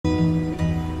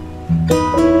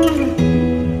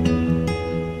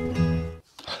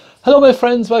Hello my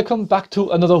friends, welcome back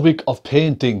to another week of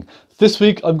painting. This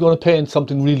week I'm going to paint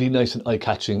something really nice and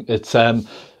eye-catching. It's a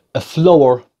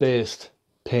flower based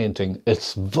painting.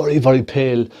 It's very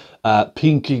pale,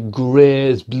 pinky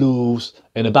greys, blues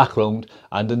in a background,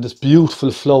 and then this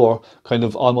beautiful flower kind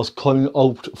of almost coming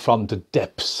out from the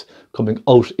depths, coming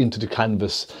out into the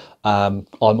canvas,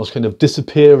 almost kind of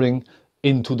disappearing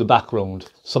into the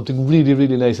background. Something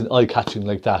really nice and eye-catching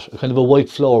like that. A kind of a white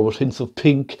flower with hints of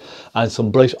pink and some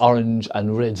bright orange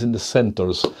and reds in the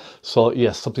centres. So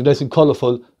yes, something nice and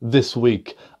colourful this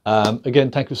week. Again,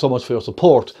 thank you so much for your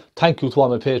support. Thank you to all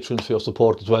my patrons for your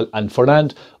support as well. And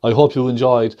Fernand, I hope you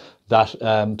enjoyed that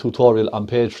tutorial on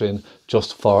Patreon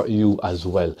just for you as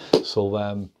well.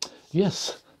 So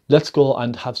yes, let's go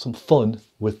and have some fun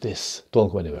with this.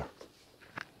 Don't go anywhere.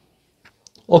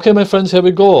 Okay my friends, here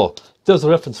we go. There's a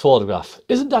reference photograph.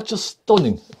 Isn't that just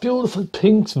stunning? Beautiful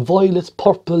pinks, violets,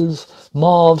 purples,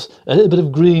 mauves, a little bit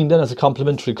of green then as a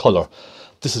complementary colour.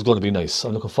 This is going to be nice.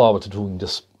 I'm looking forward to doing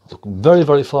this. Looking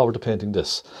very forward to painting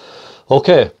this.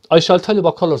 Okay, I shall tell you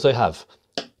what colours I have.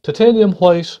 Titanium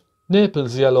white,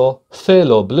 Naples yellow,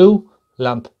 phthalo blue,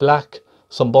 lamp black,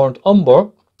 some burnt umber.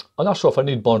 I'm not sure if I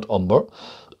need burnt umber,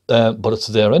 but it's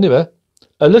there anyway.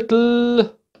 A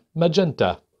little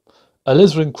magenta,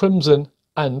 alizarin crimson,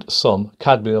 and some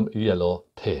cadmium yellow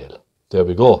pale. There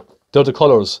we go. They're the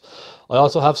colours. I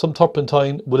also have some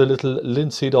turpentine with a little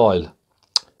linseed oil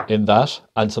in that,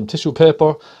 and some tissue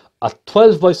paper, a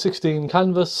 12 by 16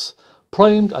 canvas,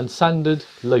 primed and sanded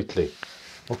lightly.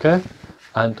 Okay,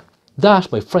 and that,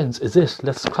 my friends, is it.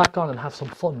 Let's crack on and have some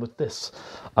fun with this.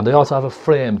 And I also have a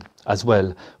frame as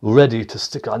well, ready to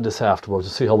stick on this afterwards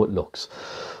to see how it looks.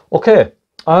 Okay,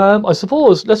 I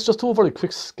suppose let's just do a very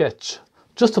quick sketch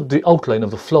just of the outline of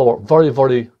the flower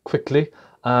very quickly.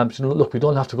 You know, look, we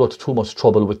don't have to go to too much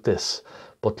trouble with this,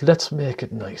 but let's make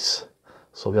it nice.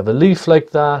 So we have a leaf like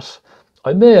that.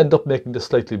 I may end up making this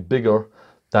slightly bigger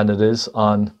than it is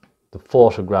on the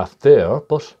photograph there,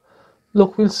 but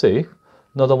look, we'll see.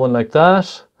 Another one like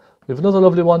that. We have another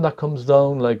lovely one that comes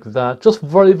down like that, just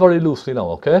very loosely now,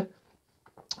 okay?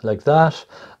 Like that.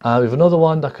 We have another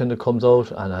one that kind of comes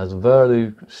out and has a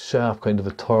very sharp kind of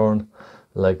a turn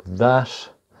like that.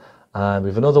 And we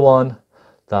have another one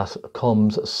that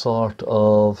comes sort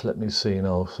of, let me see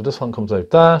now. So this one comes like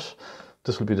that.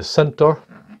 This will be the center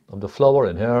of the flower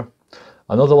in here.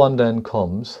 Another one then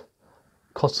comes,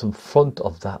 cuts in front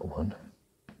of that one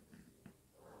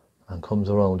and comes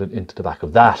around and into the back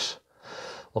of that.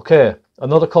 Okay,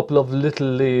 another couple of little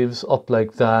leaves up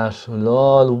like that,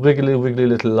 all wiggly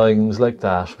little lines like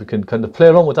that. We can kind of play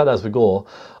around with that as we go.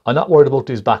 I'm not worried about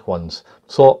these back ones.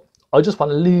 So I just want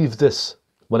to leave this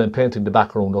when I'm painting the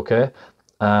background, okay?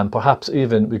 Perhaps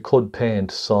even we could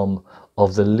paint some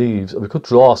of the leaves. We could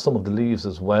draw some of the leaves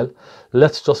as well.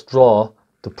 Let's just draw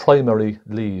the primary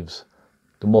leaves,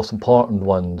 the most important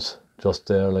ones, just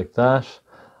there like that.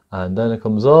 And then it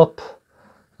comes up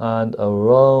and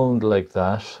around like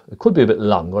that. It could be a bit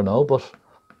longer now, but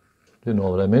you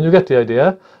know what I mean. You get the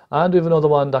idea. And we have another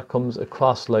one that comes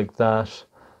across like that,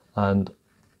 and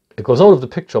it goes out of the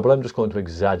picture, but I'm just going to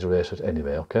exaggerate it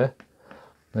anyway, okay?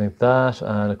 Like that,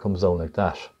 and it comes down like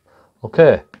that.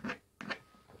 Okay.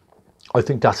 I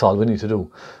think that's all we need to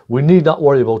do. We need not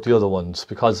worry about the other ones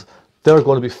because they're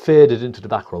going to be faded into the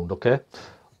background, okay?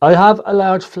 I have a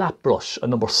large flat brush, a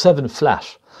number 7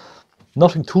 flat.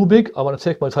 Nothing too big. I want to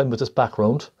take my time with this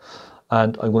background,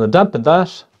 and I'm going to dampen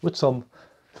that with some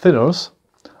thinners.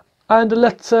 And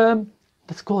let's go.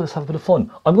 Let's have a bit of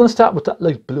fun. I'm going to start with that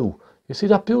light blue. You see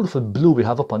that beautiful blue we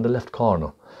have up on the left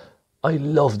corner? I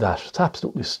love that. It's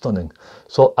absolutely stunning.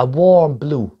 So a warm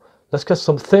blue. Let's get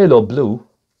some phthalo blue,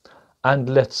 and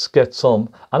let's get some.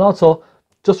 And also,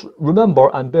 just remember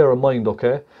and bear in mind,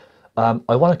 okay?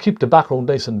 I want to keep the background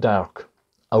nice and dark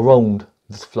around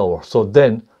this flower, so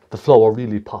then the flower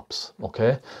really pops,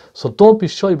 okay? So don't be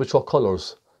shy with your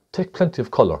colours. Take plenty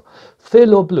of colour.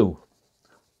 Phthalo blue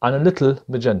and a little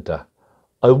magenta.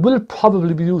 I will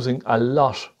probably be using a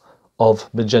lot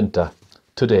of magenta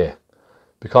today,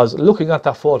 because looking at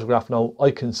that photograph now,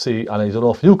 I can see, and I don't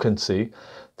know if you can see,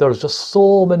 there's just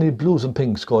so many blues and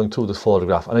pinks going through this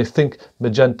photograph, and I think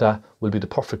magenta will be the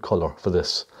perfect colour for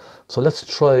this. So let's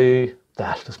try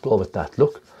that. Let's go with that.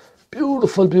 Look,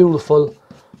 beautiful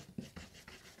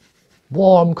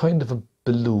warm kind of a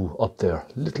blue up there.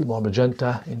 A little more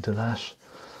magenta into that.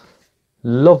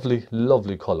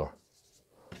 Lovely colour.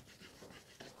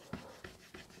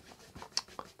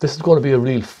 This is going to be a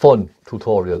real fun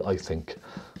tutorial, I think.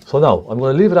 So now I'm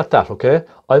going to leave it at that, okay?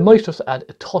 I might just add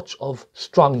a touch of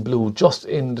strong blue just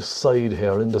in the side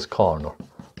here, in this corner,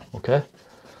 okay?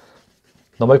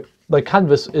 Now my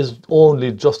canvas is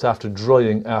only just after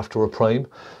drying after a prime,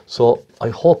 so I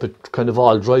hope it kind of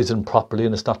all dries in properly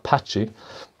and it's not patchy.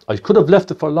 I could have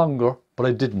left it for longer, but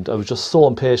I didn't. I was just so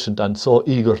impatient and so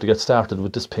eager to get started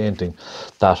with this painting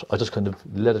that I just kind of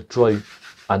let it dry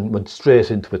and went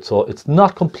straight into it. So it's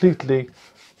not completely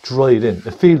dried in.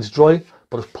 It feels dry,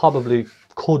 but it probably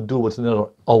could do with another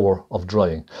hour of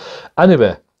drying.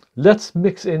 Anyway, let's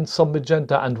mix in some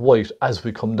magenta and white as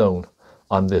we come down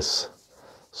on this.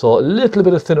 So a little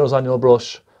bit of thinners on your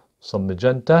brush, some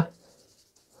magenta,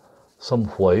 some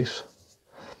white,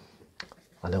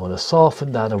 and I'm going to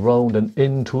soften that around and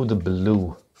into the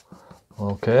blue.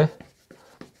 Okay,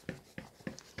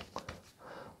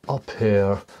 up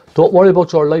here. Don't worry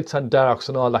about your lights and darks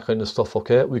and all that kind of stuff,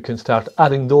 okay? We can start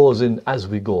adding those in as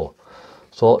we go.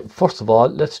 So first of all,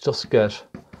 let's just get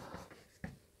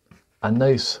a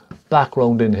nice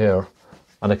background in here,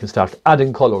 and I can start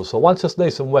adding colours. So once it's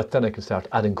nice and wet, then I can start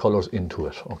adding colours into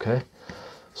it, okay?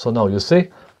 So now you see,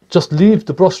 just leave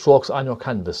the brush strokes on your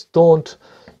canvas. Don't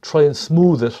try and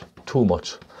smooth it too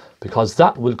much, because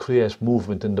that will create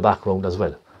movement in the background as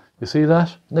well. You see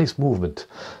that? Nice movement.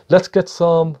 Let's get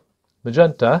some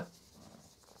magenta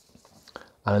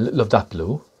and a little of that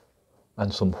blue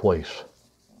and some white.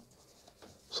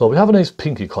 So we have a nice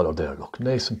pinky colour there, look,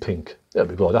 nice and pink. There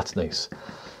we go, that's nice.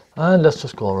 And let's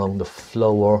just go around the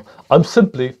flower. I'm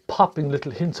simply popping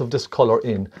little hints of this colour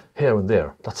in here and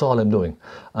there. That's all I'm doing.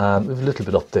 We have a little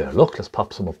bit up there. Look, let's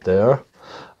pop some up there.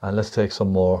 And let's take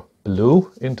some more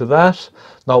blue into that.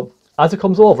 Now, as it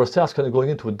comes over, it starts kind of going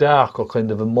into a darker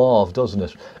kind of a mauve, doesn't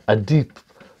it? A deep,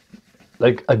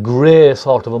 like a grey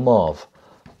sort of a mauve.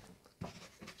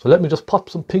 So let me just pop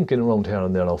some pink in around here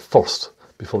and there now first,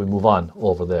 before we move on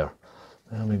over there.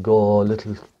 There we go,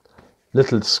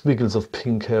 little squiggles of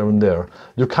pink here and there.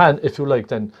 You can, if you like,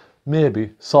 then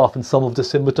maybe soften some of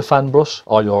this in with the fan brush,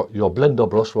 or your blender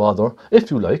brush rather,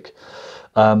 if you like.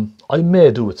 I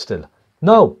may do it still.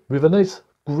 Now, we have a nice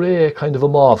grey kind of a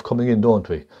mauve coming in, don't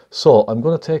we? So I'm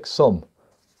going to take some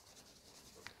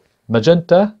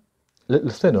magenta, little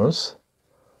thinners,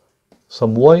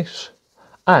 some white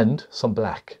and some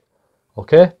black.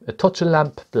 Okay, a touch of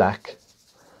lamp black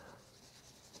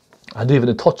and even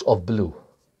a touch of blue.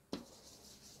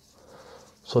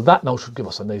 So that now should give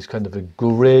us a nice kind of a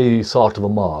grey sort of a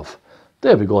mauve.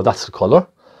 There we go, that's the colour.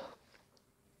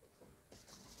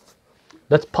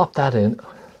 Let's pop that in.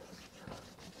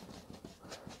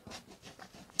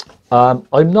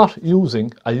 I'm not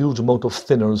using a huge amount of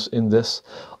thinners in this.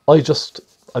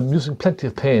 I'm using plenty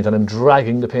of paint and I'm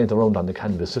dragging the paint around on the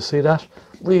canvas. You see that?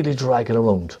 Really drag it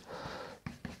around.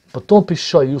 But don't be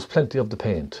shy, use plenty of the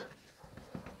paint.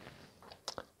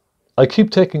 I keep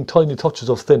taking tiny touches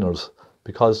of thinners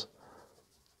because,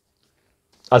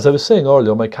 as I was saying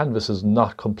earlier, my canvas is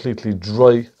not completely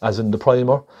dry as in the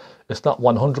primer. It's not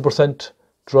 100%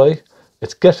 dry.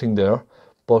 It's getting there,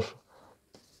 but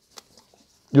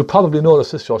you probably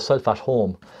notice this yourself at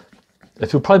home.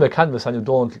 If you prime a canvas and you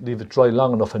don't leave it dry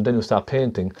long enough and then you start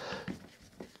painting,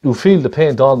 you feel the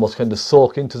paint almost kind of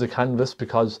soak into the canvas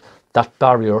because that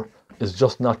barrier is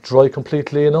just not dry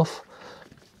completely enough.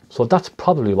 So that's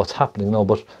probably what's happening now,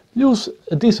 but use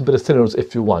a decent bit of thinners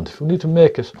if you want. If you need to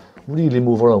make it really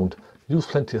move around, use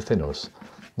plenty of thinners.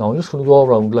 Now I'm just going to go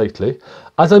around lightly.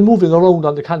 As I'm moving around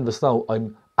on the canvas now,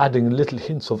 I'm adding little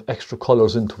hints of extra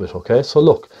colours into it, okay? So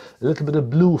look, a little bit of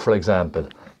blue, for example,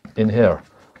 in here,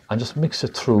 and just mix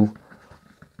it through.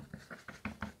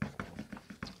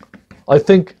 I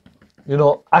think, you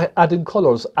know, adding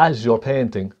colours as you're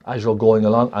painting, as you're going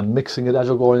along, and mixing it as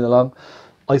you're going along,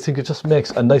 I think it just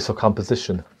makes a nicer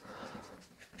composition.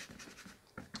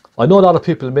 I know a lot of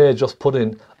people may just put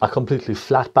in a completely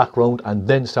flat background and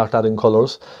then start adding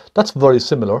colours. That's very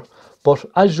similar, but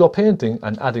as you're painting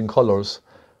and adding colours,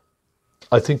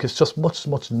 I think it's just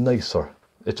much nicer.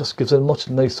 It just gives a much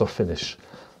nicer finish.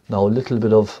 Now a little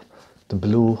bit of the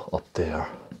blue up there.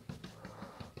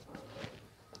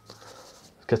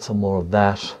 Get some more of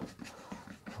that.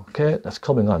 Okay, that's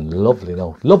coming on lovely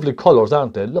now. Lovely colours,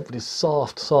 aren't they? Lovely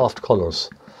soft colours.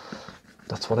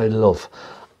 That's what I love.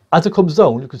 As it comes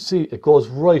down, you can see it goes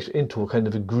right into a kind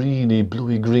of a greeny,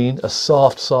 bluey green, a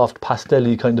soft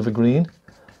pastel-y kind of a green.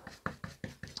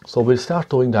 So we'll start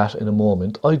doing that in a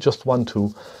moment. I just want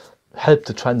to help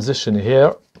the transition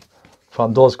here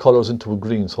from those colours into a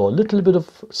green. So a little bit of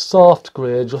soft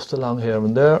grey just along here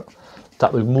and there.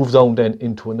 That will move down then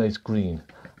into a nice green.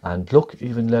 And look,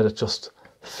 even let it just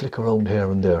flick around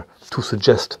here and there to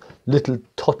suggest little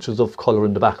touches of colour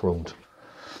in the background.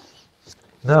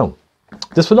 Now,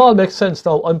 this will all make sense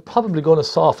now. I'm probably going to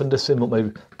soften this in with my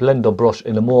blender brush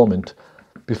in a moment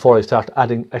before I start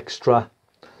adding extra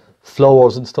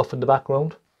flowers and stuff in the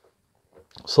background.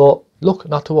 So look,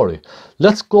 not to worry.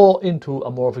 Let's go into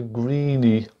a more of a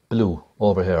greeny blue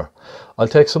over here. I'll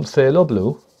take some phthalo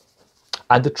blue,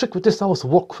 and the trick with this now is to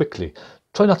work quickly.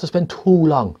 Try not to spend too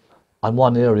long on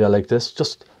one area like this.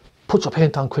 Just put your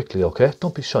paint on quickly, okay?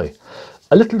 Don't be shy.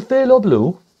 A little phthalo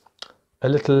blue, a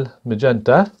little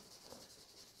magenta,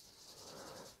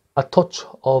 a touch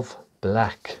of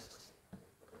black.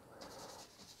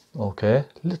 Okay,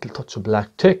 little touch of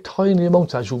black. Take tiny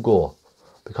amounts as you go,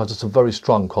 because it's a very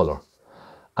strong colour.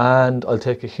 And I'll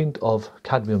take a hint of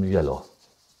cadmium yellow.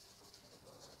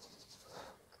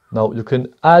 Now you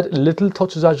can add little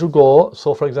touches as you go.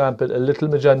 So for example, a little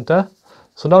magenta.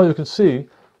 So now you can see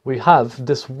we have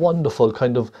this wonderful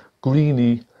kind of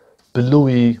greeny,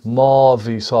 bluey,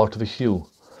 mauvey sort of a hue.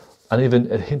 And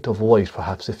even a hint of white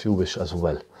perhaps if you wish as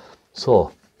well.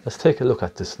 So let's take a look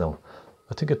at this now.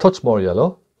 I think a touch more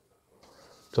yellow,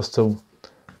 just to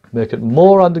make it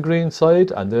more on the green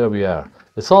side, and there we are.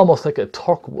 It's almost like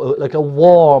a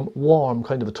warm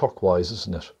kind of a turquoise,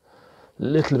 isn't it? A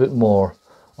little bit more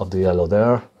of the yellow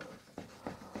there.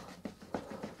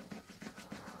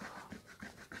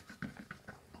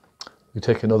 You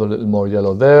take another little more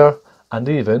yellow there, and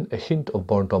even a hint of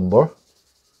burnt umber,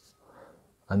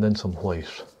 and then some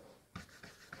white.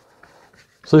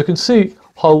 So you can see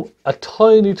how a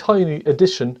tiny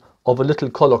addition of a little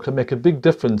colour can make a big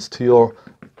difference to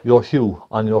your hue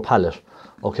on your palette,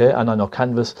 okay, and on your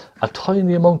canvas. A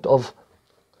tiny amount of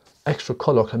extra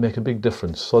colour can make a big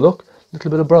difference. So look, a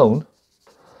little bit of brown,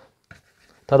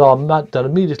 that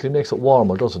immediately makes it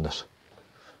warmer, doesn't it?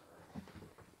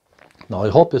 Now I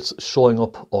hope it's showing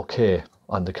up okay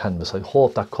on the canvas. I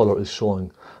hope that colour is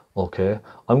showing okay.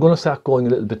 I'm going to start going a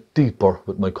little bit deeper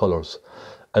with my colours.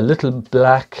 A little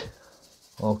black,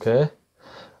 okay,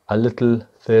 a little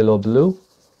phthalo blue,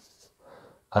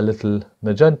 a little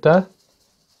magenta,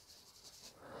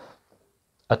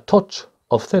 a touch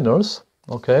of thinners,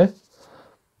 okay,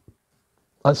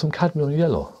 and some cadmium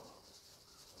yellow.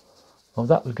 Now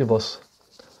that will give us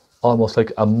almost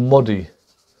like a muddy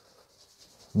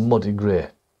grey.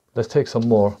 Let's take some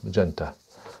more magenta.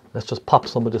 Let's just pop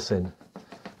some of this in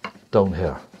down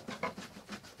here.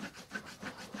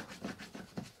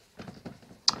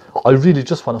 I really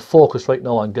just want to focus right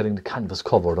now on getting the canvas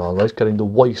covered, all right, getting the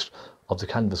white of the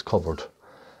canvas covered.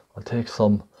 I'll take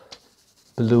some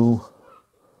blue,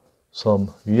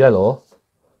 some yellow,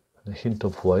 and a hint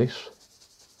of white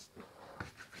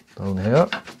down here.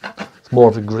 It's more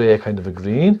of a grey kind of a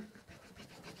green.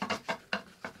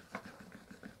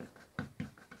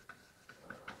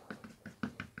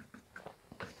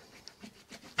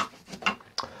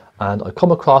 And I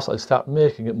come across, I start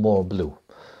making it more blue.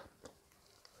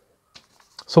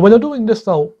 So when you're doing this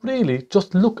now, really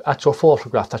just look at your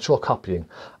photograph that you're copying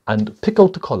and pick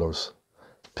out the colours.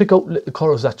 Pick out the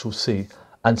colours that you see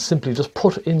and simply just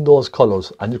put in those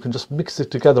colours, and you can just mix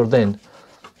it together then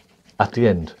at the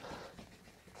end.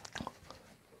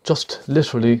 Just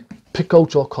literally pick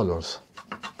out your colours,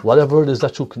 whatever it is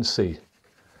that you can see.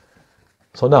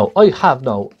 So now I have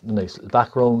now the nice little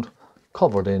background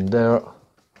covered in there.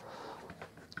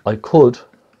 I could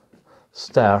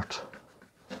start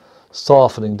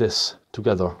softening this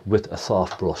together with a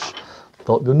soft brush.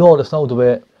 So you notice now the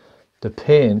way the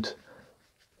paint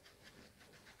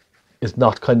is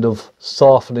not kind of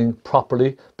softening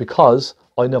properly, because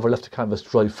I never left the canvas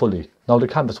dry fully. Now the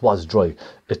canvas was dry,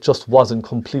 it just wasn't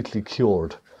completely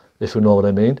cured, if you know what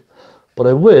I mean. But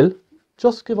I will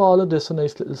just give all of this a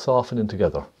nice little softening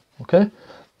together, okay,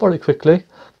 very quickly.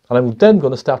 And I'm then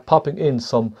going to start popping in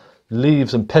some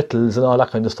leaves and petals and all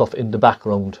that kind of stuff in the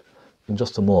background in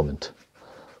just a moment.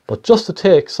 But just to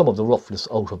take some of the roughness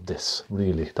out of this,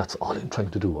 really, that's all I'm trying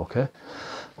to do, okay?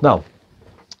 Now,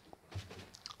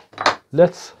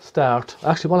 let's start.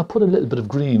 I actually want to put a little bit of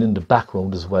green in the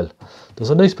background as well. There's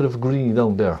a nice bit of green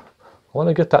down there. I want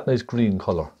to get that nice green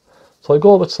colour. So I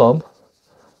go with some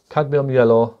cadmium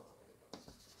yellow,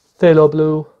 phthalo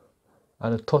blue,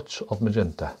 and a touch of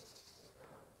magenta.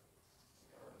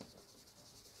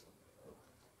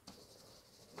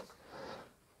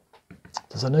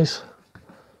 There's a nice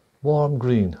warm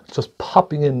green just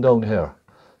popping in down here,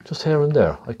 just here and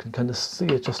there. I can kind of see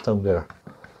it just down there.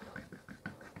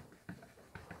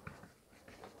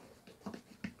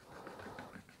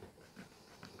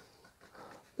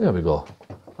 There we go.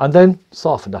 And then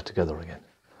soften that together again,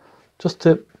 just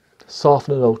to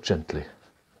soften it out gently.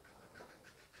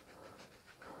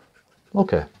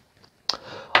 Okay,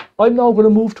 I'm now going to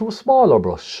move to a smaller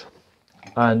brush,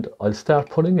 and I'll start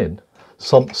putting in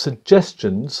some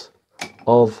suggestions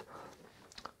of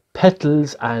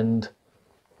petals and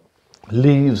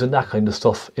leaves and that kind of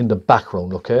stuff in the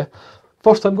background, okay?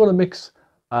 First I'm going to mix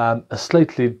a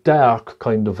slightly dark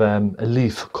kind of a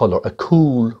leaf colour, a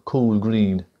cool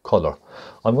green colour.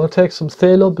 I'm going to take some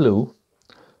phthalo blue,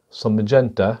 some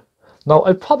magenta. Now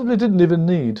I probably didn't even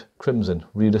need crimson,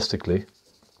 realistically,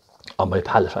 on my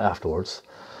palette afterwards.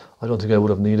 I don't think I would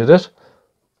have needed it,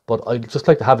 but I just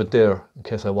like to have it there in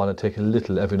case I want to take a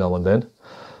little every now and then.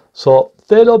 So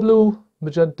phthalo blue,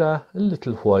 magenta, a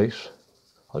little white.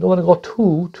 I don't want to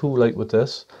go too light with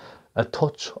this. A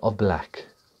touch of black.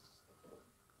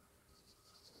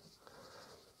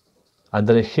 And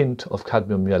then a hint of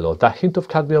cadmium yellow. That hint of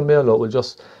cadmium yellow will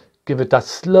just give it that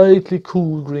slightly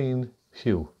cool green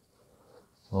hue.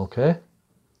 Okay.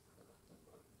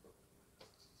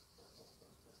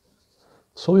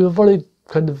 So we have a very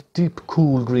kind of deep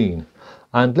cool green.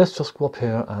 And let's just go up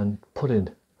here and put in.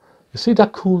 You see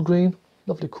that cool green?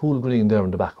 Lovely cool green there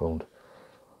in the background.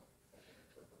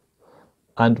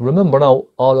 And remember now,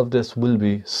 all of this will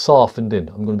be softened in.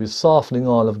 I'm going to be softening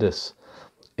all of this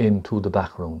into the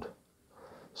background.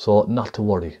 So not to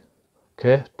worry.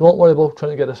 Okay, don't worry about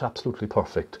trying to get it absolutely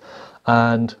perfect.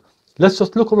 And let's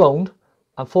just look around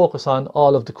and focus on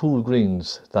all of the cool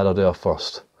greens that are there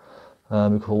first.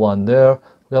 We put one there.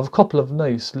 We have a couple of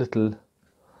nice little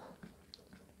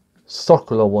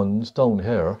circular ones down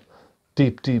here.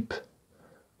 Deep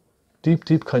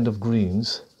kind of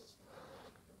greens.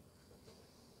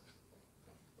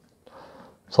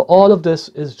 So all of this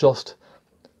is just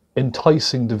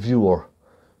enticing the viewer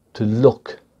to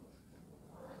look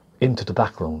into the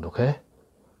background, okay?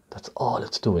 That's all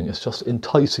it's doing. It's just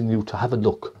enticing you to have a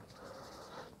look.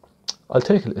 I'll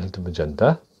take a little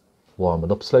magenta, warm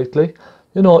it up slightly.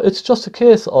 You know, it's just a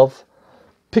case of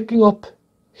picking up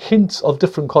hints of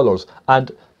different colours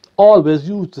and always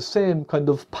use the same kind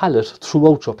of palette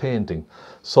throughout your painting.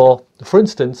 So, for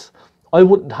instance, I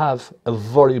wouldn't have a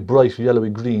very bright yellowy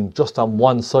green just on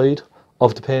one side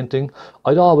of the painting.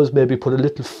 I'd always maybe put a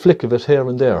little flick of it here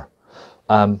and there.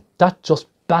 That just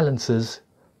balances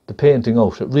the painting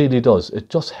out. It really does. It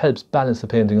just helps balance the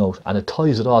painting out and it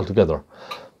ties it all together.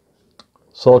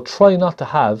 So try not to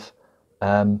have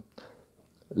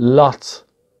lots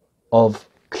of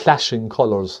clashing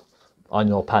colours on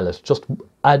your palette. Just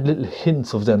add little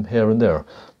hints of them here and there.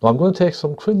 Now I'm going to take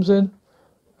some crimson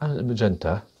and a little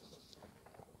magenta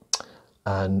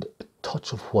and a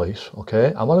touch of white,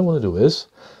 okay? And what I'm going to do is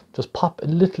just pop a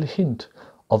little hint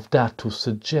of that to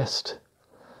suggest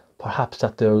perhaps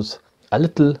that there's a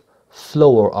little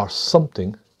flower or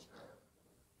something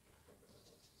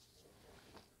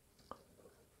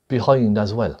behind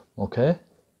as well, okay?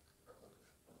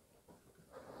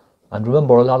 And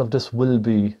remember, a lot of this will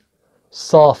be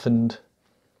softened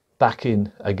back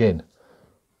in again.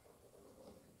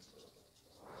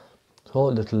 So a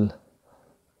little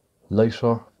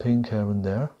lighter pink here and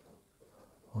there.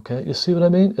 Okay, you see what I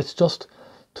mean? It's just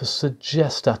to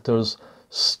suggest that there's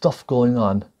stuff going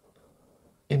on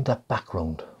in that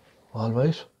background. All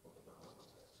right?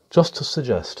 Just to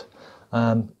suggest.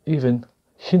 Even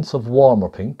hints of warmer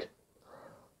pink.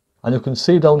 And you can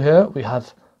see down here we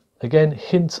have again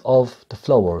hints of the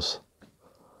flowers.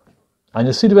 And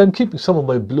you see the way I'm keeping some of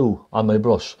my blue on my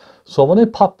brush. So when I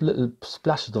pop little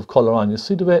splashes of colour on, you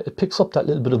see the way it picks up that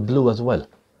little bit of blue as well.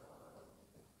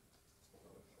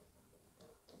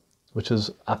 Which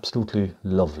is absolutely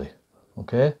lovely.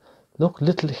 Okay, look,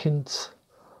 little hints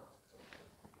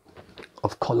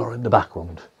of colour in the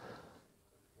background.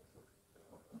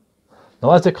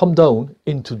 Now as they come down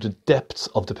into the depths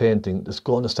of the painting, it's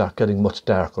going to start getting much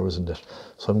darker, isn't it?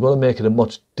 So I'm going to make it a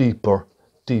much deeper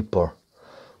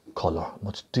colour,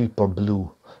 much deeper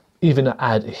blue. Even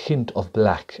add a hint of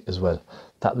black as well.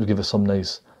 That will give us some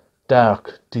nice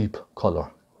dark, deep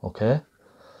colour, okay?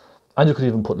 And you could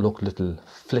even put, look, little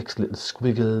flicks, little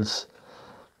squiggles.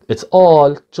 It's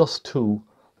all just to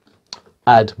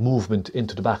add movement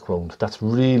into the background. That's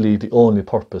really the only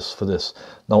purpose for this.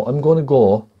 Now I'm going to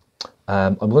go,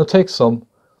 I'm going to take some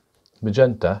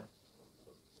magenta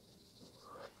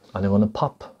and I'm going to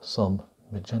pop some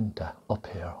magenta up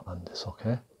here on this,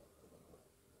 okay?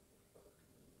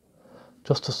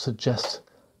 Just to suggest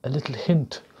a little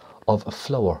hint of a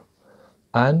flower,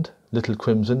 and little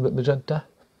crimson with magenta.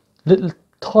 Little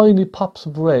tiny pops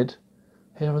of red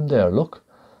here and there, look.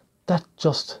 That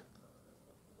just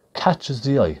catches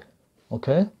the eye,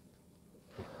 okay?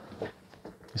 You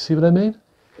see what I mean?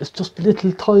 It's just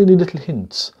little tiny little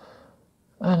hints.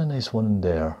 And a nice one in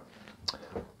there.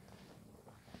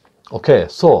 Okay,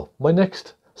 so my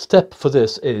next step for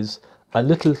this is a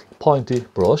little pointy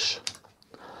brush.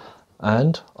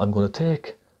 And I'm going to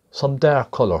take some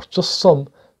dark colour, just some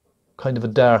kind of a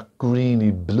dark greeny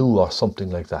blue or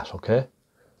something like that, okay?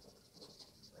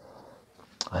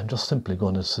 I'm just simply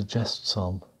going to suggest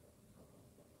some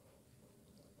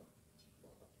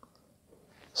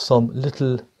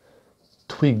little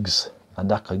twigs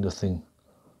and that kind of thing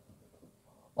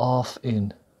off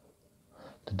in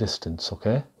the distance,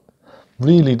 okay?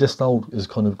 Really, this now is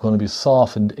kind of going to be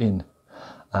softened in,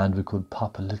 and we could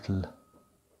pop a little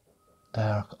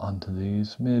dark onto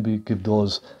these, maybe give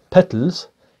those petals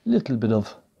a little bit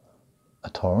of a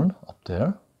turn up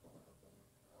there,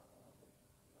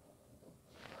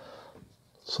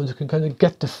 so you can kind of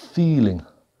get the feeling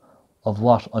of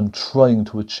what I'm trying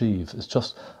to achieve. It's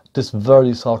just this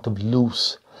very sort of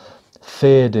loose,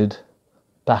 faded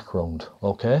background,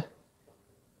 okay?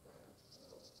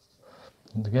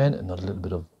 And again, another little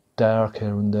bit of dark here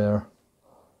and there.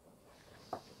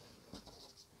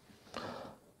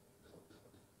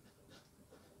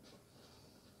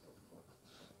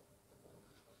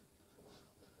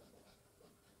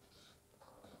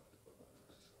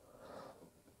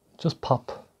 Just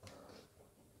pop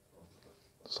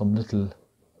some little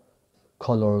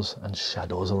colours and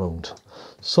shadows around.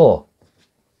 So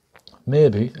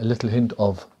maybe a little hint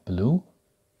of blue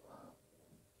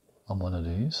on one of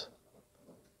these.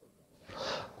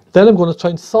 Then I'm going to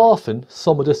try and soften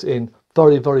some of this in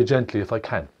very, very gently if I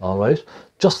can, all right?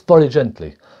 Just very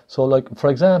gently. So like,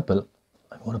 for example,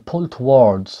 I'm going to pull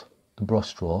towards the brush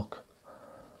stroke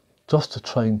just to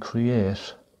try and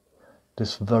create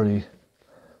this very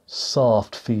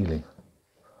soft feeling.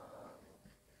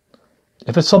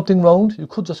 If it's something round, you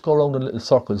could just go around in little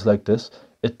circles like this.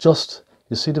 It just,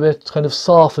 you see the way it kind of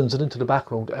softens it into the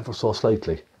background ever so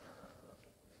slightly.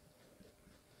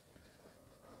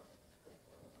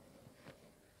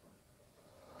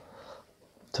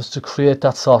 Just to create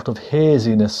that sort of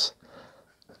haziness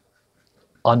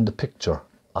on the picture,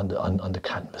 on the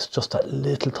canvas. Just that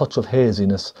little touch of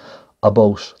haziness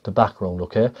about the background,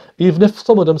 okay? Even if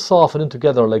some of them soften in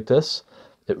together like this,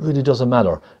 it really doesn't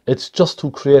matter. It's just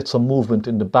to create some movement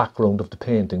in the background of the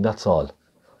painting, that's all.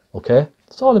 Okay?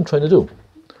 That's all I'm trying to do.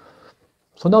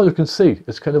 So now you can see,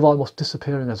 it's kind of almost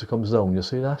disappearing as it comes down, you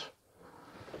see that?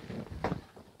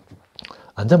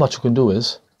 And then what you can do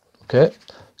is, okay,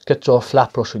 get your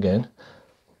flat brush again,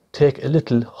 take a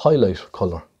little highlight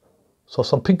colour. So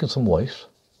some pink and some white,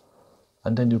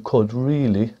 and then you could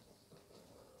really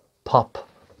pop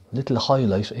a little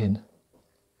highlight in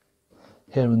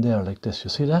here and there like this, you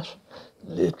see that?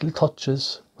 Little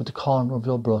touches with the corner of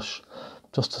your brush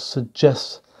just to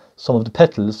suggest some of the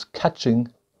petals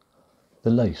catching the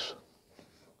light.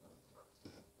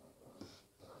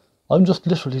 I'm just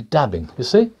literally dabbing, you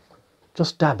see?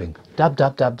 Just dabbing, dab,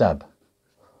 dab, dab, dab.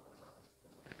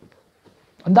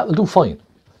 And that will do fine.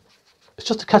 It's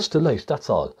just to catch the light, that's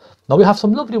all. Now we have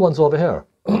some lovely ones over here.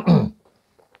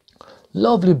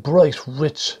 Lovely, bright,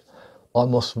 rich,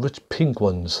 almost rich pink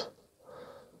ones.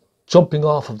 Jumping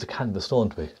off of the canvas,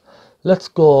 don't we? Let's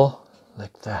go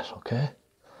like that, okay?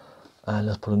 And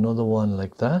let's put another one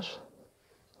like that.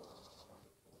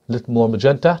 A little more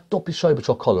magenta. Don't be shy with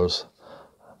your colours.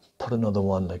 Put another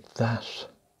one like that.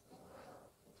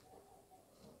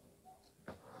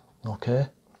 Okay.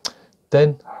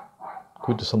 Then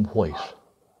go into some white.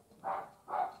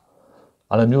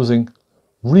 And I'm using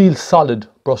real solid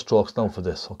brush strokes now for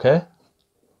this, okay?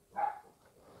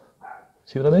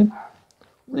 See what I mean?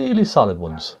 Really solid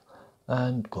ones.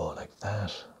 And go like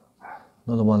that.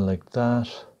 Another one like that.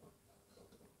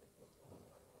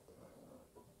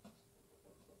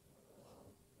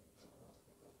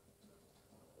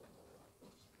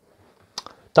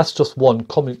 That's just one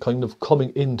kind of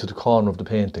coming into the corner of the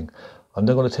painting. I'm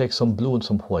then going to take some blue and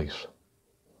some white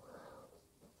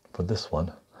for this one.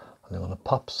 And I'm going to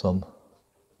pop some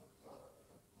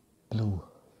blue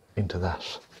into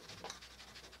that.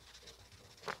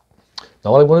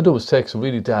 Now what I'm going to do is take some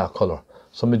really dark colour,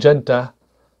 some magenta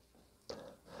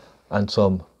and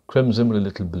some crimson with a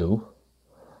little blue.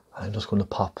 I'm just going to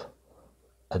pop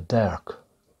a dark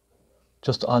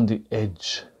just on the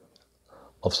edge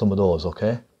of some of those,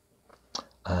 okay?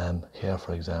 Here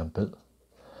for example,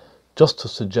 just to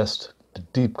suggest the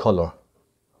deep colour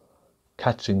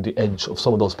catching the edge of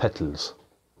some of those petals,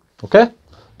 okay?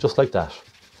 Just like that.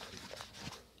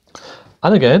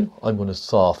 And again, I'm going to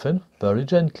soften very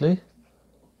gently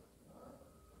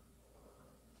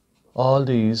all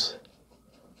these,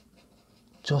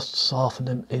 just soften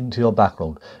them into your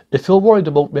background. If you're worried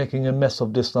about making a mess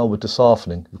of this now with the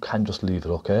softening, you can just leave it,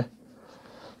 okay?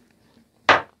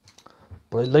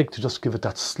 But I like to just give it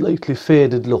that slightly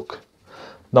faded look.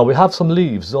 Now we have some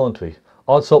leaves, don't we?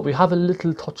 Also we have a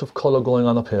little touch of colour going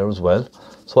on up here as well.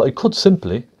 So I could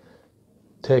simply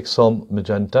take some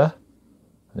magenta,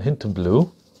 a hint of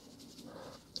blue,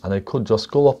 and I could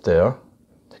just go up there,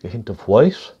 take a hint of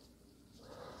white,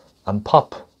 and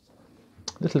pop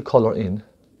a little colour in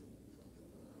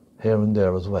here and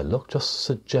there as well. Look, just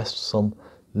suggest some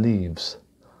leaves,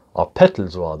 or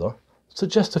petals rather.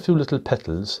 Suggest a few little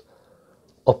petals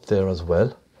up there as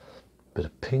well. Bit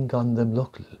of pink on them,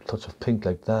 look, a touch of pink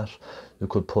like that. You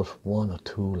could put one or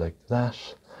two like that.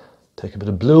 Take a bit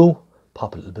of blue,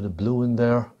 pop a little bit of blue in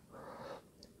there.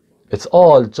 It's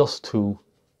all just to,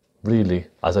 really,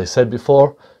 as I said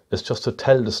before, it's just to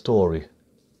tell the story.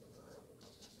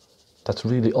 That's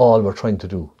really all we're trying to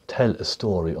do. Tell a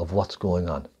story of what's going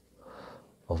on,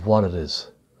 of what it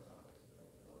is.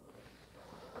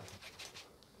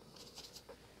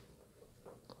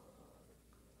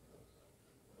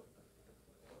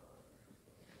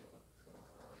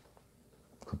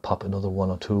 Could pop another one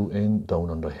or two in, down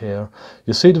under here.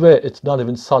 You see the way it's not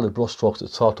even solid brush strokes,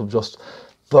 it's sort of just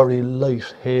very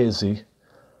light, hazy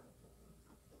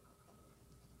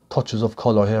touches of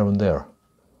colour here and there.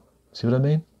 See what I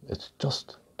mean? It's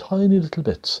just tiny little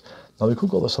bits. Now we could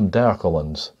go with some darker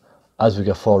ones as we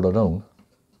get further down.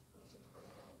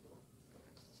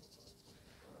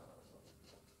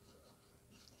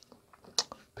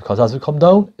 Because as we come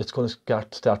down, it's going to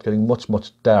start getting much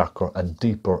darker and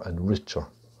deeper and richer.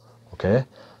 Okay,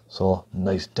 so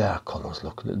nice dark colours.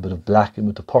 Look, a little bit of black in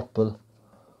with the purple.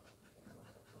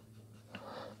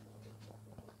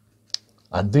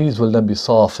 And these will then be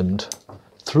softened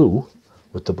through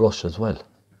with the brush as well.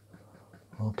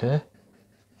 Okay.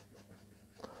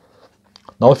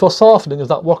 Now if your softening is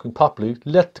not working properly,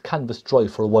 let the canvas dry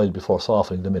for a while before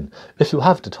softening them in. If you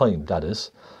have the time, that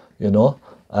is. You know,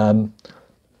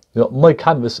 my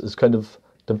canvas is kind of,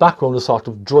 the background is sort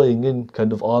of drying in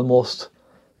kind of almost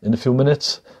in a few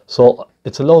minutes. So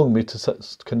it's allowing me to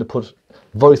kind of put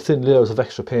very thin layers of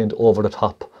extra paint over the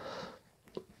top.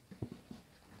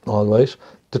 Alright,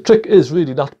 the trick is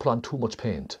really not to put on too much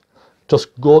paint.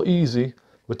 Just go easy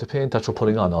with the paint that you're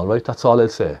putting on, alright? That's all I'll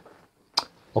say.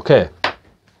 Okay,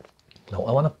 now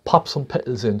I want to pop some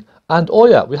petals in. And oh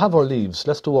yeah, we have our leaves.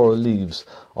 Let's do our leaves,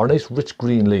 our nice rich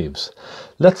green leaves.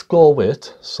 Let's go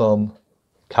with some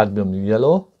cadmium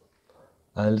yellow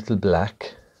and a little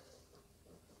black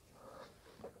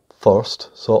first.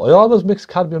 So I always mix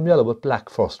cadmium yellow with black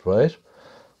first, right?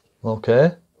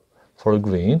 Okay, for a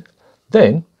green.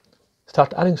 Then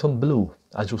start adding some blue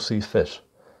as you see fit.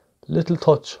 Little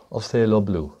touch of phthalo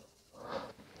blue.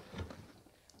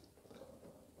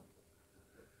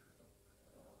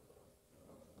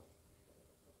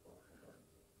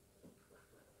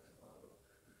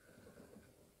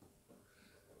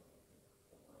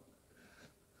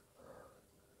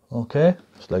 Okay,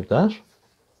 just like that.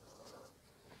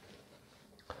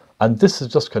 And this is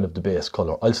just kind of the base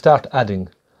colour. I'll start adding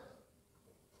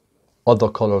other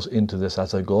colours into this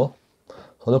as I go.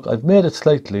 So look, I've made it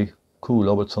slightly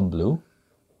cooler with some blue.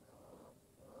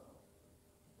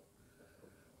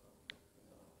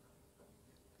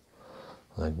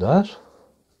 Like that.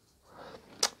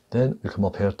 Then we come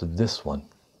up here to this one.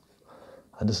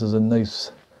 And this is a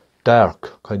nice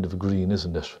dark kind of green,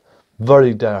 isn't it?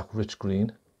 Very dark, rich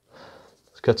green.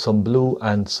 Let's get some blue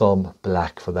and some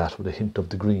black for that with a hint of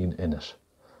the green in it.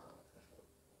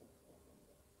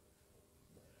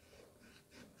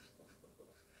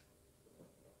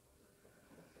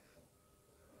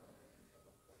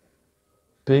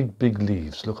 Big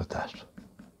leaves, look at that.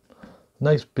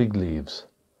 Nice big leaves.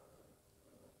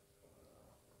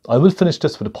 I will finish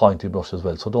this with a pointy brush as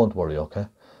well, so don't worry, okay?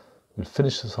 We'll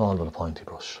finish this all with a pointy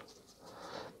brush.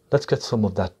 Let's get some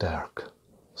of that dark,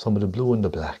 some of the blue and the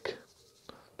black.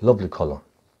 Lovely colour.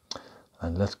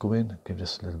 And let's go in and give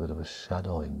this a little bit of a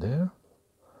shadow in there.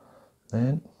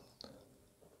 Then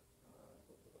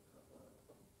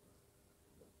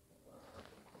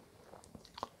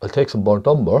I'll take some burnt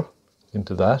umber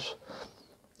into that,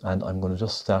 and I'm going to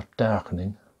just start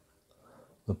darkening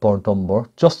with burnt umber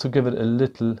just to give it a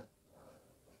little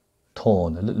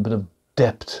tone, a little bit of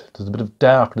depth. There's a bit of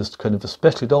darkness kind of,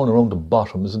 especially down around the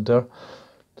bottom, isn't there?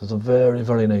 There's a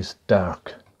very nice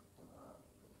dark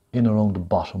in around the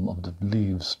bottom of the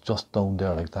leaves, just down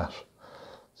there like that.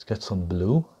 Let's get some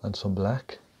blue and some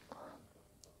black.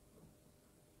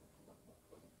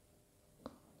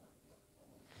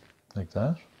 Like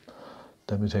that.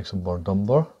 Then we take some burnt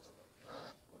umber.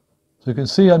 So you can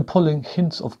see I'm pulling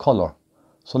hints of colour.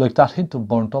 So like that hint of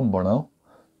burnt umber now,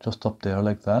 just up there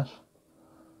like that.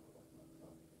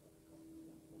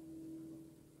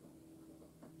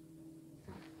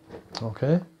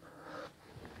 Okay.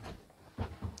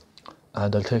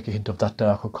 And I'll take a hint of that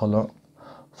darker colour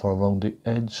for around the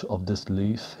edge of this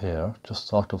leaf here, just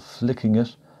sort of flicking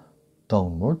it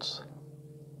downwards.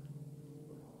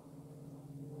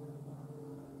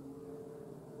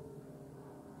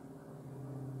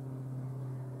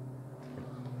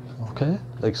 Okay,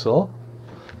 like so.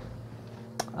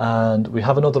 And we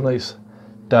have another nice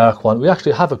dark one. We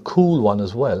actually have a cool one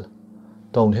as well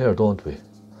down here, don't we?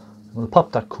 I'm going to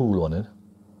pop that cool one in.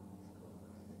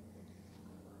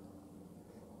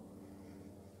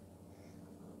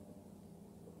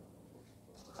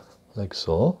 Like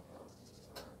so.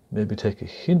 Maybe take a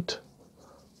hint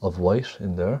of white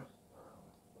in there.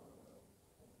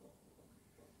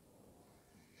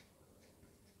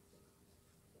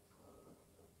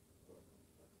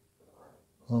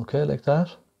 Okay, like that.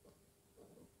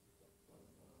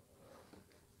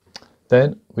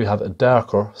 Then we have a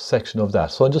darker section of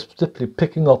that. So I'm just simply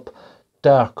picking up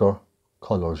darker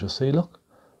colours, you see, look.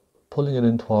 Pulling it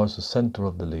in towards the centre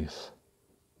of the leaf.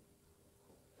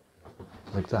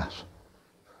 Like that.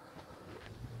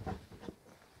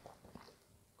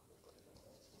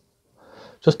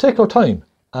 Just take our time,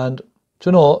 and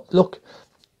you know, look,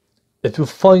 if you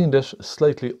find it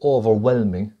slightly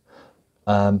overwhelming,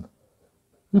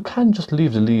 you can just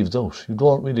leave the leaves out. You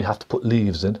don't really have to put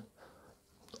leaves in.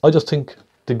 I just think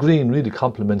the green really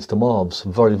complements the mauves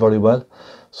very, very well.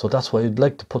 So that's why I'd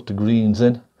like to put the greens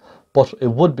in. But it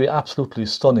would be absolutely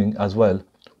stunning as well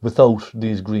without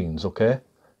these greens, okay?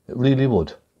 It really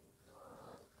would.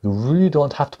 You really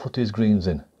don't have to put these greens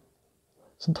in.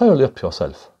 It's entirely up to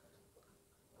yourself.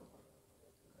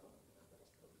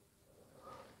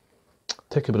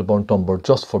 Take a bit of burnt umber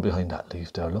just for behind that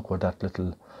leaf there. Look where that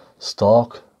little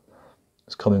stalk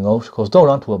is coming out. It goes down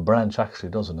onto a branch actually,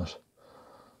 doesn't it?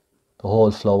 The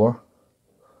whole flower.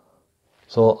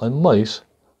 So I might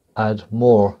add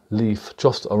more leaf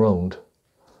just around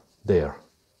there.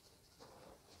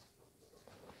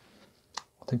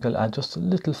 I think I'll add just a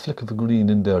little flick of a green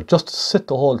in there, just to sit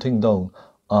the whole thing down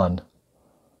on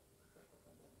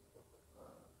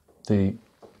the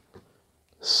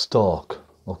stalk,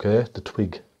 okay, the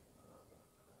twig.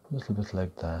 A little bit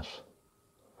like that.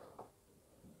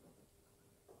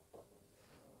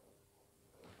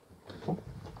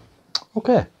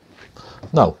 Okay,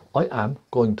 now I am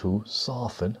going to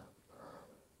soften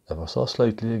ever so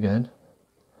slightly again.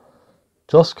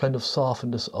 Just kind of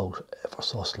soften this out ever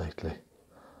so slightly.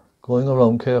 Going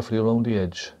around carefully around the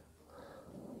edge.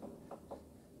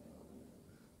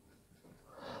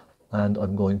 And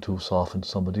I'm going to soften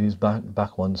some of these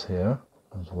back ones here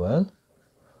as well.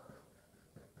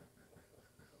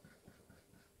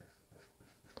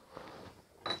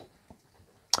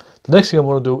 The next thing I'm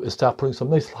going to do is start putting some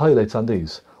nice highlights on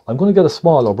these. I'm going to get a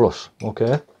smaller brush,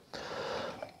 okay?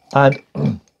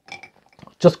 And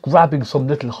just grabbing some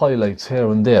little highlights here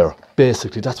and there.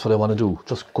 Basically, that's what I want to do.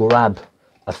 Just grab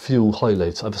a few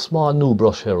highlights. I have a small new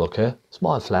brush here, okay?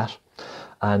 Small flat.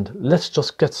 And let's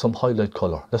just get some highlight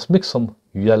colour. Let's mix some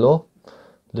yellow,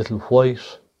 little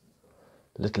white,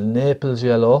 little Naples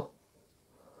yellow,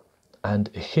 and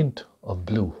a hint of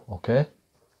blue, okay?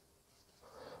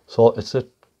 So it's a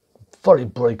very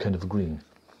bright kind of green.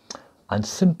 And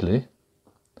simply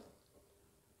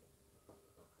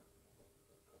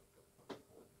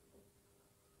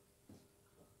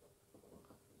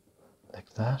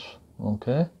like that,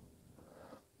 okay?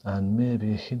 And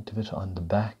maybe a hint of it on the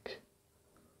back.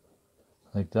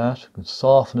 Like that. You can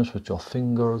soften it with your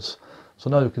fingers.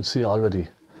 So now you can see already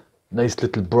nice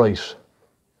little bright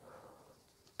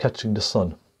catching the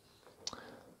sun.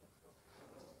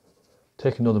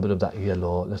 Take another bit of that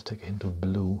yellow. Let's take a hint of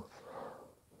blue.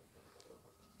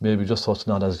 Maybe just so it's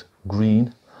not as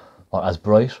green or as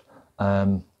bright.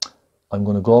 I'm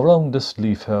going to go around this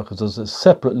leaf here because there's a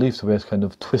separate leaf the way it's kind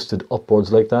of twisted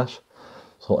upwards like that.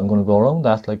 So I'm going to go around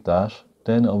that like that.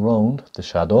 Then around the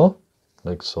shadow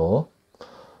like so.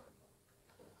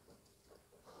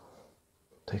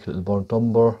 Take a little burnt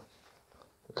umber,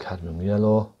 cadmium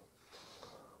yellow.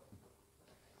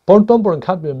 Burnt umber and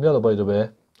cadmium yellow, by the way,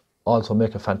 also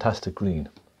make a fantastic green,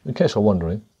 in case you're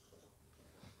wondering.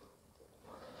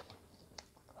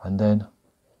 And then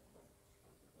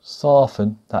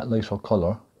soften that lighter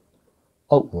colour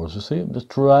outwards, you see? I'm just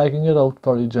dragging it out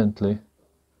very gently.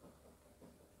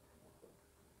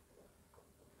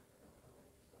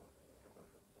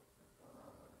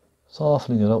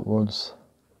 Softening it outwards.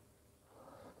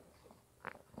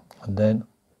 And then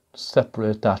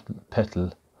separate that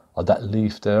petal or that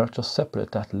leaf there, just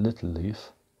separate that little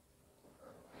leaf.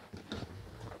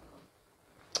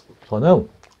 So now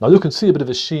you can see a bit of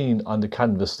a sheen on the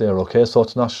canvas there, okay? So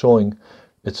it's not showing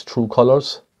its true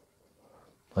colours.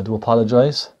 I do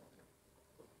apologise.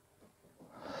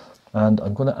 And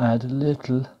I'm going to add a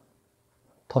little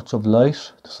touch of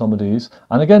light to some of these.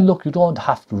 And again, look, you don't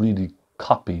have to really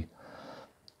copy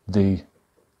the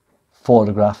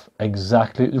photograph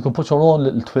exactly. You can put your own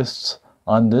little twists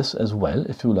on this as well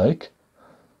if you like.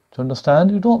 Do you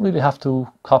understand? You don't really have to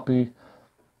copy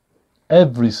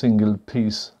every single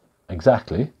piece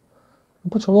exactly. You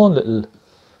put your own little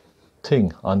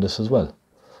thing on this as well.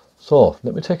 So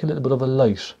let me take a little bit of a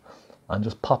light and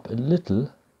just pop a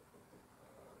little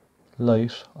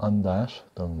light on that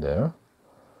down there.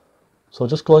 So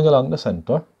just going along the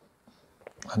center,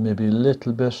 and maybe a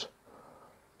little bit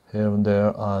here and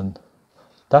there on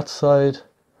that side,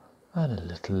 and a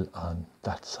little on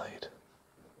that side.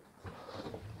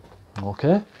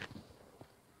 Okay,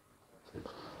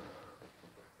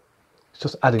 it's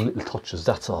just adding little touches,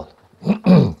 that's all.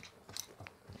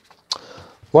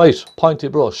 Right, pointy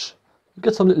brush.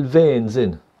 Get some little veins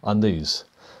in on these.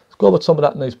 Let's go with some of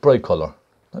that nice bright colour,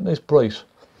 that nice bright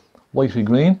whitey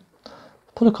green.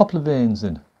 Put a couple of veins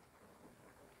in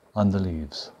on the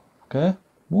leaves. Okay,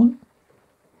 1,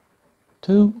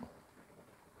 2,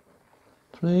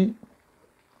 3,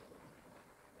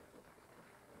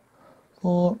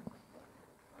 4,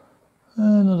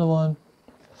 another 1,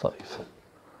 5.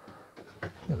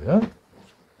 There we are.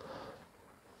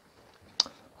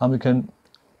 And we can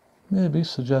maybe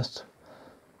suggest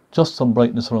just some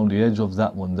brightness around the edge of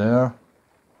that one there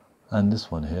and this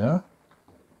one here.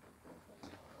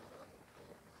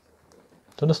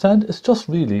 Do you understand? It's just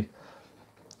really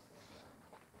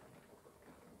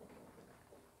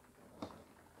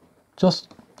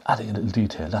just adding a little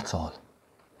detail, that's all.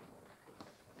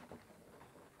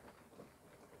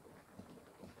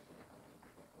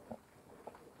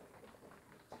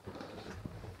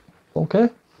 Okay,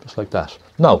 just like that.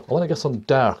 Now, I want to get some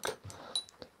dark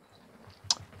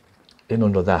in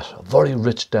under that, a very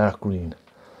rich dark green.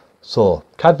 So,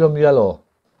 cadmium yellow,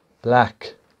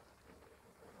 black,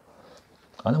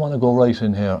 and I want to go right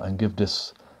in here and give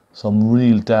this some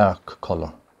real dark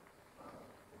colour.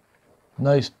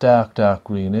 Nice dark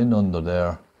green in under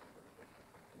there.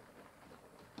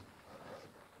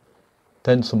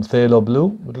 Then some phthalo blue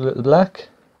with a little black.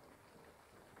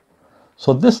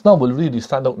 So this now will really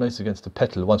stand out nice against the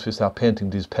petal once we start painting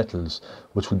these petals,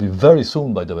 which will be very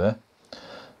soon, by the way.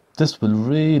 This will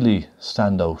really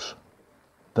stand out.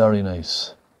 Very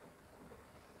nice.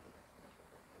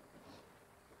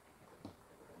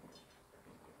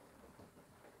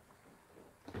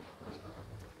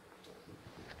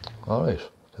 Alright,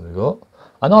 there we go.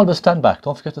 And always stand back.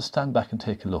 Don't forget to stand back and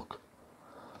take a look.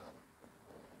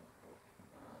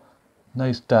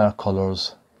 Nice dark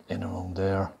colours in around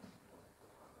there.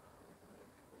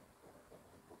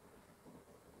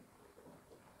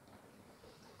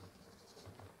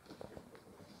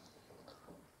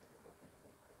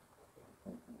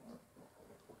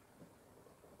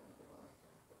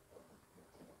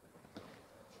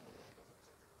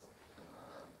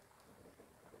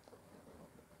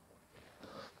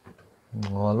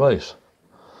 All right,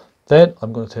 then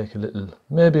I'm going to take a little,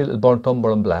 maybe a little burnt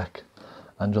umber and black,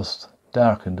 and just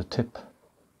darken the tip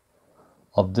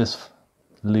of this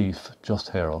leaf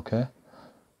just here, okay?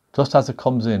 Just as it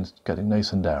comes in, it's getting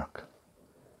nice and dark.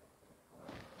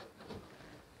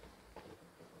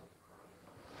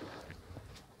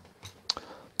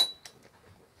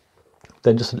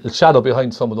 Then just a little shadow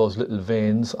behind some of those little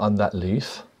veins on that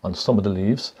leaf, on some of the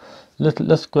leaves.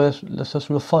 Let's just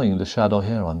refine the shadow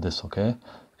here on this, okay? You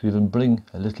can even bring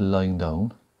a little line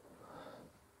down.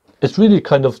 It's really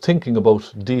kind of thinking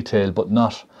about detail, but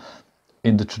not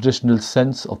in the traditional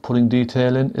sense of putting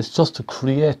detail in. It's just to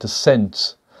create a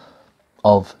sense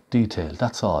of detail,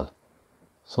 that's all.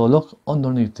 So look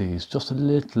underneath these, just a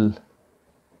little.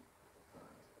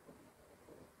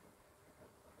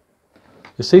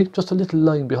 You see, just a little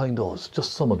line behind those,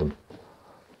 just some of them.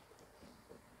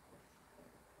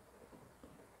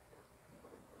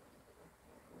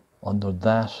 Under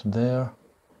that there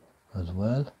as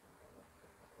well.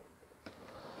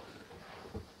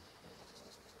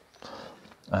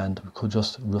 And we could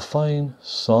just refine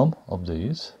some of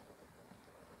these,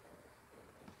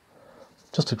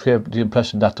 just to create the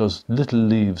impression that there's little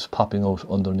leaves popping out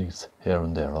underneath here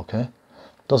and there, okay?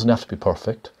 Doesn't have to be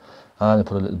perfect. And I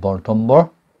put a little burnt umber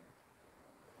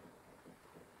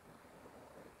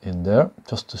in there,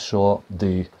 just to show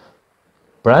the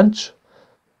branch.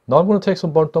 Now I'm going to take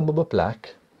some burnt umber with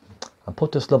black and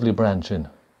put this lovely branch in.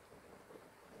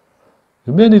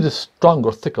 You may need a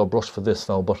stronger, thicker brush for this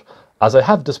now, but as I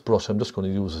have this brush, I'm just going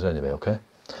to use it anyway, okay?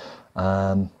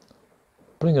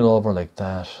 Bring it over like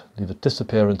that, leave it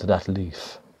disappear into that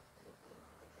leaf.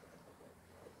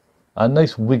 A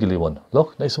nice wiggly one,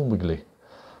 look, nice and wiggly.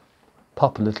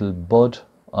 pop a little bud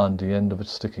on the end of it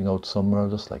sticking out somewhere,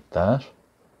 just like that.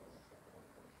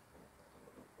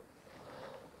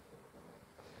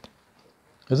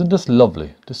 Isn't this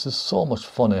lovely? This is so much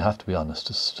fun, I have to be honest.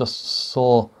 It's just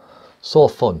so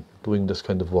fun doing this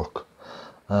kind of work.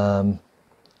 A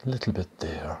little bit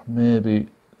there, maybe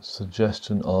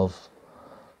suggestion of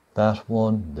that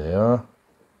one there.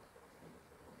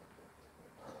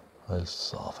 I'll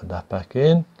soften that back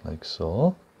in like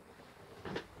so.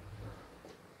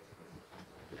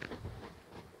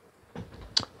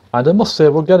 And I must say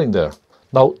we're getting there.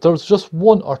 Now there's just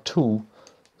one or two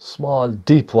small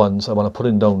deep ones I want to put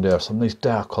in down there, some nice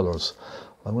dark colours.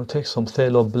 I'm going to take some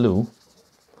phthalo blue,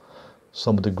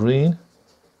 some of the green,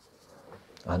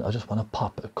 and I just want to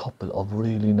pop a couple of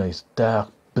really nice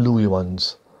dark bluey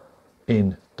ones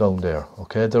in down there.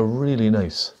 Okay, they're really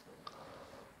nice.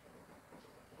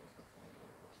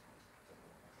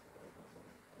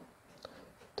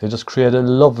 They just create a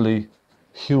lovely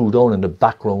hue down in the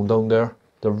background down there.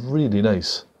 They're really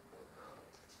nice.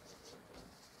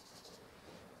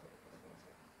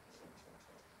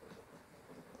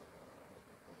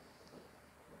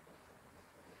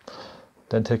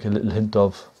 Then take a little hint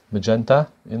of magenta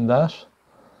in that.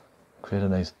 Create a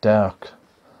nice dark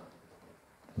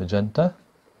magenta.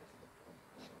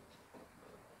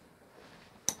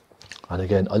 And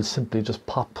again, I'll simply just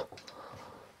pop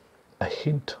a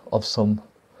hint of some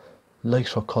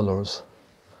lighter colours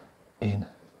in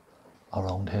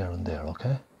around here and there,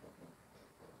 okay?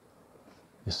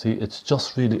 You see, it's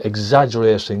just really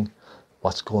exaggerating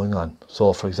what's going on.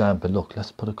 So for example, look,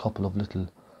 let's put a couple of little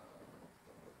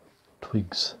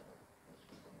twigs.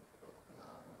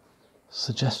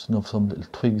 Suggestion of some little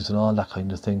twigs and all that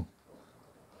kind of thing.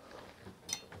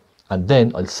 And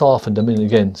then I'll soften them in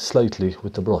again slightly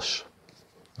with the brush.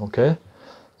 Okay?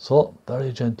 So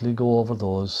very gently go over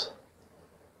those.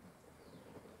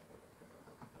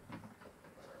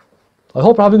 I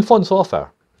hope you're having fun so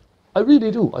far. I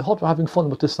really do. I hope you're having fun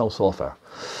with this now so far.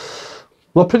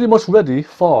 We're pretty much ready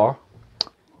for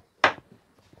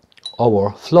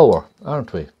our flower,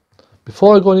 aren't we?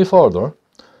 Before I go any further,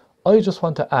 I just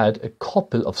want to add a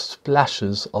couple of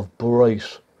splashes of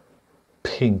bright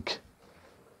pink.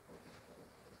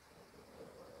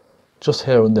 Just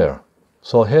here and there.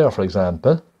 So here, for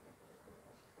example.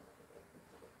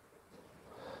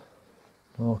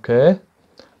 Okay.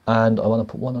 And I want to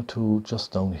put one or two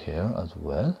just down here as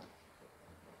well.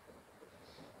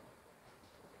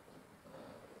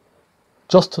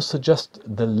 Just to suggest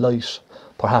the light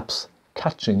perhaps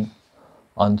catching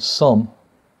on some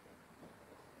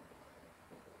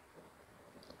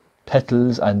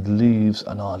petals and leaves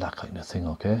and all that kind of thing,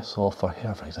 okay? So for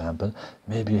here, for example,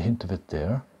 maybe a hint of it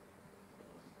there.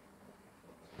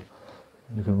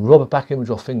 You can rub it back in with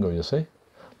your finger, you see?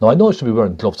 Now I know I should be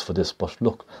wearing gloves for this, but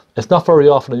look, it's not very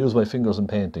often I use my fingers in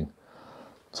painting.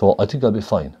 So I think I'll be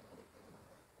fine.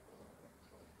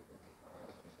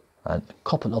 And a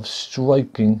couple of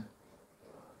striking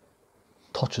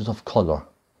touches of colour.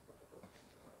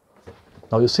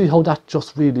 Now you see how that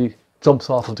just really jumps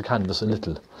off of the canvas a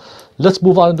little. Let's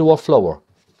move on to our flower.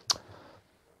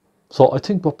 So I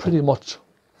think we're pretty much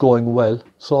going well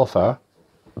so far.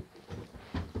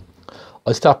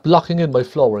 I start blocking in my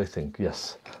flower, I think,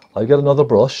 yes. I'll get another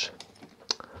brush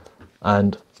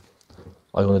and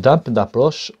I'm going to dampen that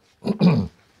brush.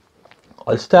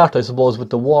 I'll start, I suppose, with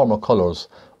the warmer colours.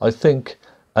 I think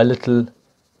a little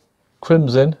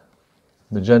crimson,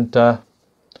 magenta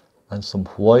and some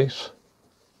white.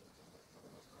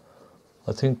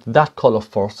 I think that colour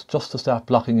first, just to start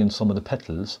blocking in some of the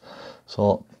petals.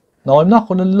 So now I'm not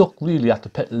going to look really at the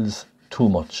petals too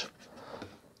much.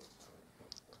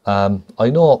 I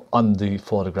know on the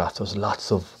photograph there's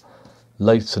lots of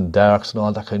lights and darks and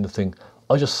all that kind of thing.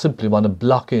 I just simply want to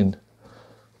block in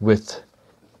with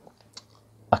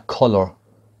a colour,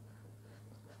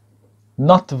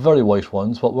 not the very white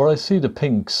ones, but where I see the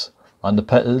pinks on the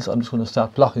petals, I'm just going to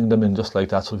start blocking them in just like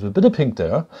that. So we have a bit of pink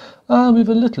there, and we have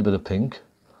a little bit of pink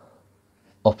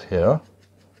up here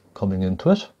coming into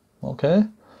it. Okay,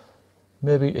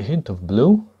 maybe a hint of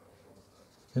blue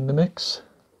in the mix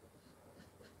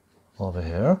over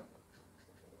here.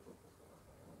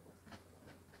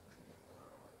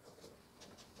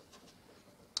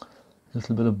 A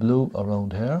little bit of blue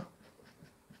around here.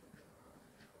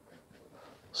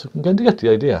 So you can get the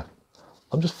idea.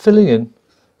 I'm just filling in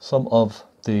some of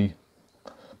the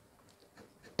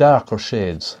darker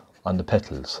shades on the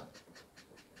petals.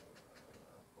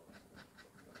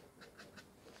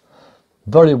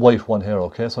 Very white one here,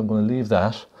 okay, so I'm going to leave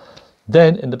that.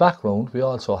 Then in the background we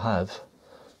also have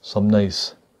some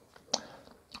nice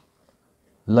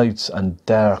lights and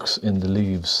darks in the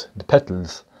leaves, the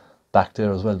petals back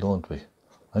there as well, don't we?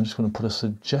 I'm just going to put a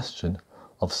suggestion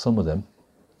of some of them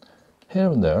here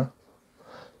and there.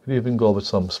 Could even go with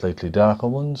some slightly darker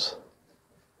ones.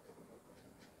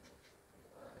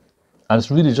 And it's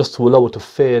really just to allow it to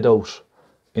fade out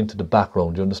into the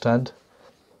background, you understand?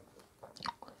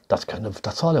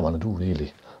 That's all I want to do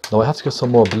really. Now I have to get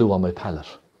some more blue on my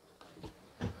palette.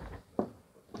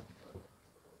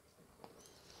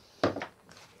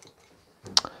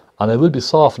 And I will be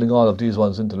softening all of these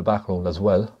ones into the background as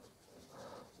well.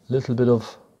 Little bit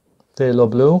of phthalo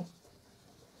blue,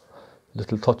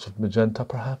 little touch of magenta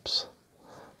perhaps,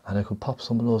 and I could pop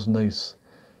some of those nice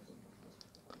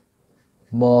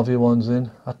mauvey ones in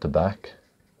at the back.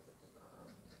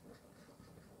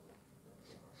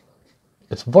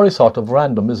 It's very sort of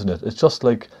random, isn't it? It's just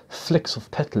like flicks of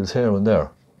petals here and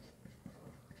there.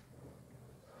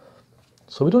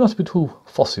 So we don't have to be too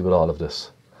fussy with all of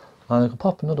this. And I can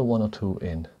pop another one or two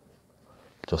in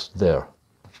just there.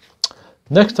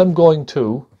 Next I'm going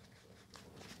to,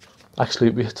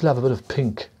 actually we still have a bit of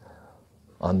pink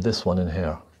on this one in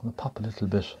here. I'm going to pop a little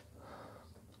bit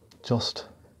just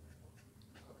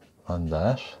on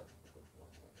that.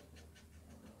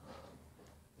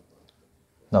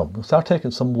 Now we'll start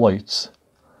taking some whites.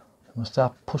 We'll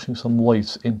start pushing some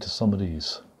whites into some of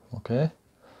these. Okay,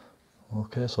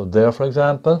 so there for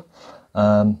example,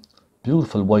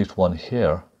 beautiful white one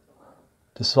here.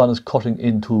 This one is cutting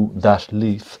into that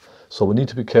leaf, so we need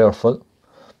to be careful.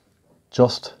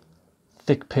 Just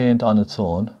thick paint on its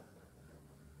own.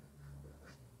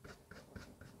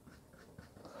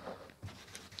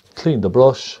 Clean the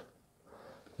brush.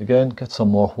 Again, get some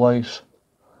more white.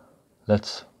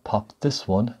 Let's pop this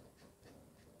one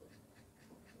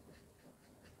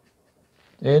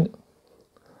in.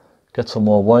 Get some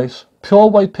more white. Pure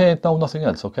white paint now, nothing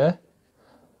else, okay?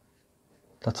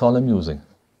 That's all I'm using.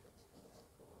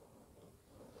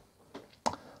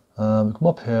 We come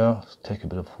up here, take a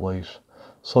bit of white.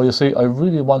 So you see, I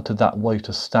really wanted that white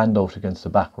to stand out against the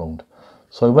background.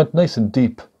 So I went nice and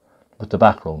deep with the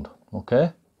background,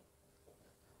 okay?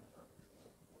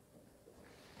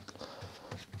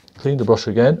 Clean the brush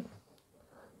again.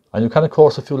 And you can of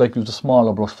course, if you like, use a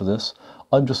smaller brush for this.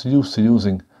 I'm just used to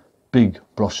using big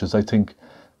brushes. I think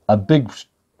a big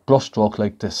brush stroke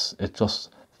like this, it just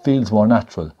feels more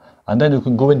natural. And then you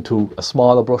can go into a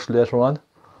smaller brush later on.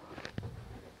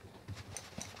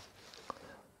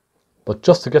 But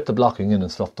just to get the blocking in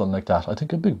and stuff done like that, I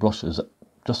think a big brush is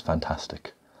just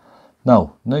fantastic.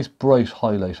 Now, nice bright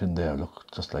highlight in there, look,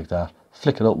 just like that.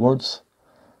 Flick it upwards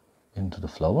into the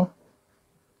flower.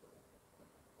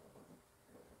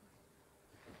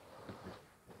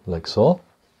 Like so.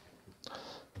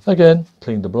 Again,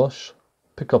 clean the brush,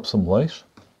 pick up some white,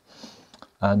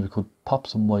 and we could pop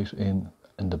some white in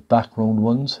the background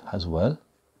ones as well.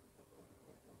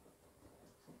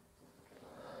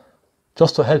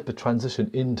 Just to help it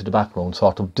transition into the background,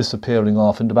 sort of disappearing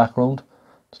off in the background.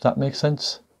 Does that make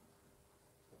sense?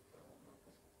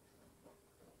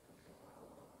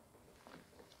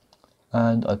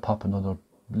 And I'll pop another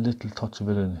little touch of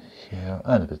it in here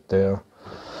and a bit there.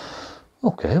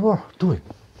 Okay, we're doing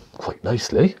quite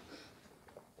nicely.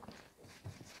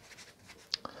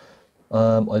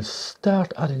 I'll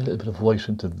start adding a little bit of white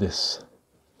into this.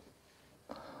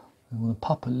 I'm going to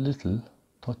pop a little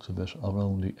touch of it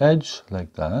around the edge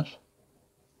like that.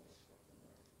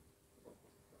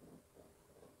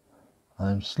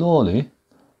 I'm slowly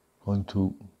going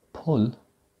to pull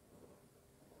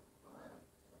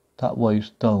that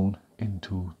white down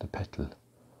into the petal.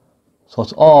 So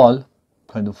it's all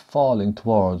kind of falling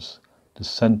towards the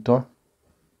center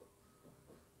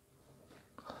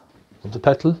of the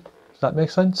petal. Does that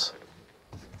make sense?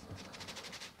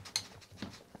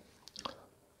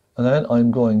 And then I'm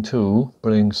going to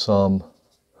bring some,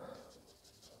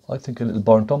 I think a little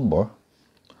burnt umber,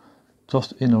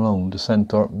 just in around the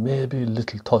center, maybe a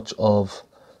little touch of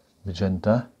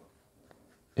magenta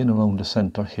in around the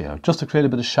center here, just to create a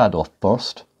bit of shadow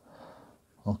first.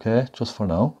 Okay, just for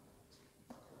now.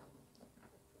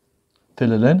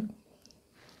 Fill it in.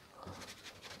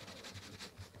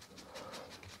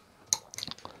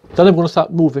 Then I'm going to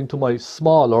start moving to my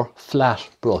smaller flat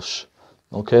brush.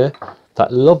 Okay,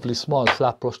 that lovely small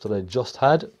flat brush that I just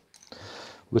had,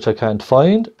 which I can't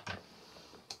find.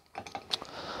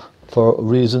 For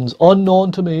reasons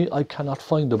unknown to me, I cannot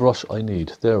find the brush I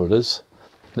need. There it is,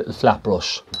 little flat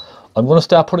brush. I'm going to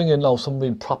start putting in now some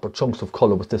real proper chunks of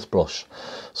colour with this brush.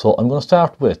 So I'm going to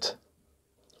start with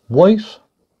white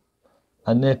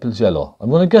and Naples yellow. I'm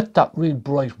going to get that real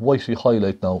bright whitey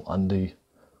highlight now on the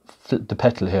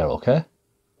petal here, okay?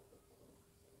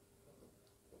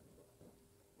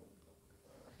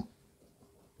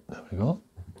 we go.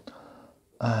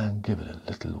 And give it a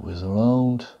little whiz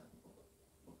around.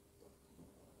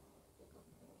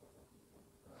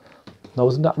 Now,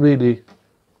 isn't that really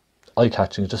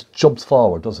eye-catching? It just jumps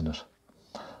forward, doesn't it?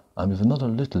 And there's another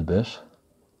little bit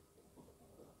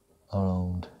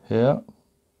around here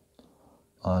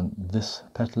on this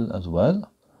petal as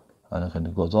well, and it kind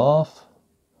of goes off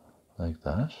like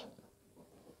that.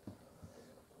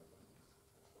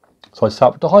 So I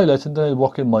start with the highlights and then I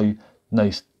work in my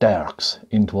nice darks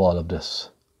into all of this.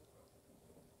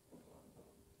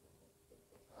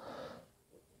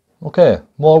 Okay,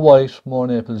 more white, more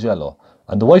Naples yellow.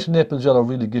 And the white and Naples yellow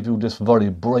really give you this very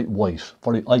bright white,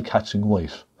 very eye-catching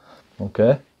white.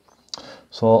 Okay,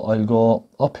 so I'll go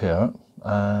up here,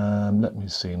 let me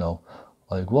see now.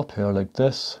 I'll go up here like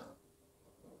this,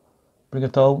 bring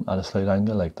it down at a slight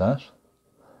angle like that.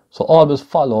 So always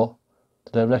follow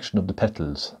the direction of the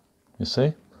petals, you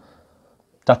see?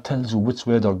 That tells you which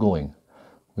way they're going.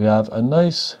 We have a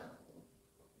nice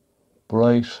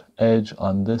bright edge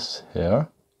on this here.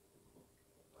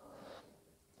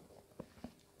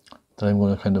 Then I'm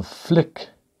going to kind of flick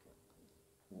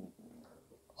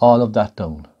all of that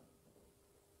down.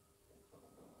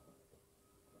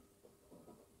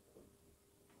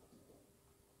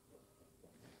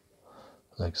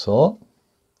 Like so.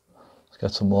 Let's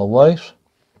get some more white.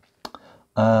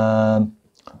 I'm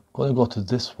going to go to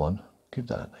this one. Give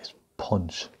that a nice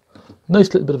punch. Nice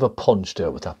little bit of a punch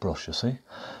there with that brush, you see.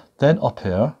 Then up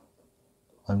here,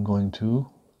 I'm going to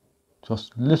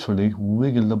just literally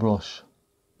wiggle the brush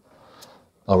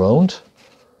around.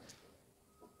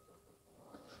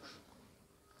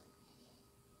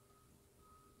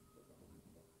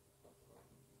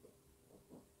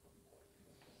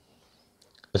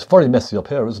 It's very messy up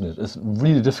here, isn't it? It's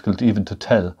really difficult even to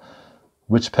tell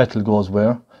which petal goes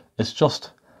where. It's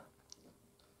just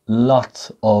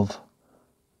lots of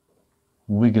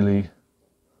wiggly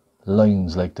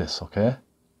lines like this, okay?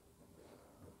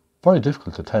 Very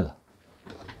difficult to tell.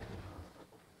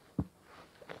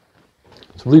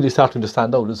 It's really starting to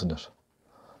stand out, isn't it?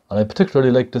 And I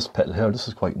particularly like this petal here. This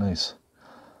is quite nice.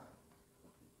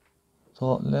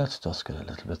 So let's just get a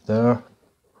little bit there.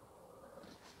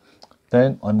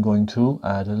 Then I'm going to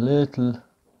add a little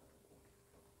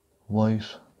white,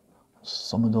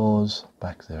 some of those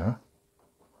back there.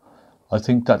 I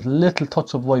think that little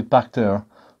touch of white back there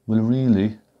will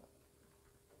really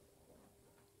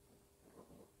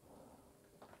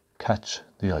catch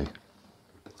the eye.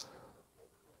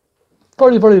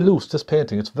 Very, very loose, this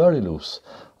painting, it's very loose.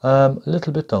 A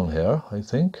little bit down here, I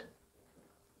think.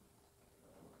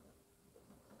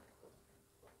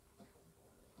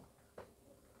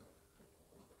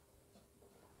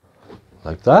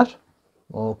 Like that.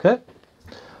 Okay.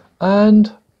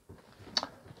 And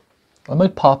I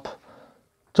might pop,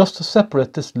 just to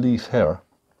separate this leaf here.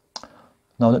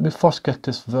 Now let me first get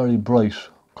this very bright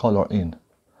colour in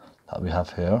that we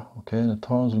have here. Okay, and it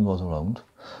turns and goes around.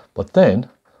 But then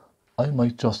I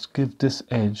might just give this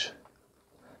edge,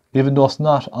 even though it's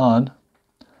not on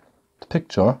the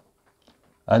picture,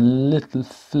 a little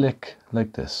flick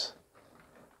like this.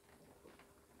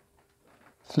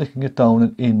 Flicking it down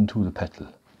and into the petal.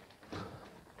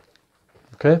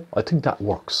 Okay, I think that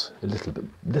works a little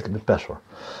bit better.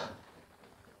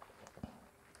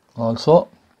 Also,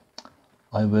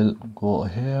 I will go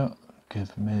here,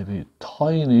 give maybe a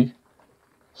tiny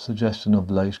suggestion of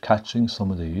light catching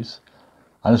some of these.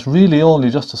 And it's really only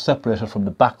just to separate it from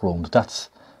the background. That's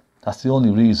the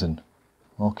only reason.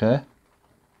 Okay.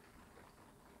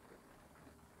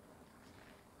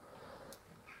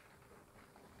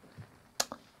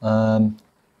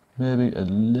 Maybe a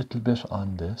little bit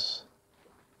on this.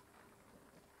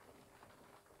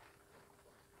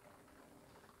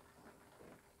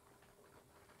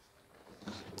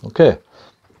 Okay.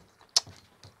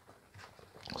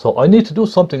 So I need to do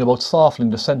something about softening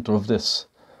the center of this.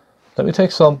 Let me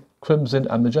take some crimson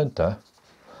and magenta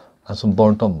and some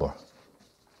burnt umber.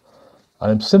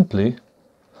 And I'm simply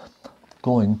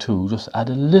going to just add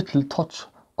a little touch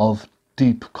of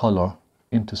deep colour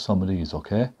into some of these,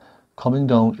 okay? Coming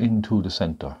down into the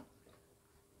center.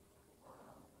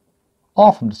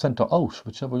 Or from the center out,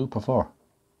 whichever you prefer,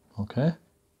 okay?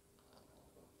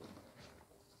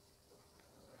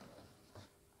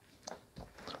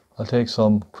 I'll take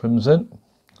some crimson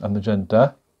and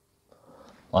magenta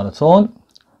on its own,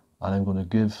 and I'm going to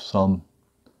give some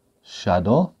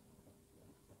shadow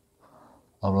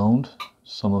around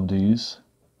some of these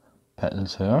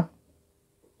petals here.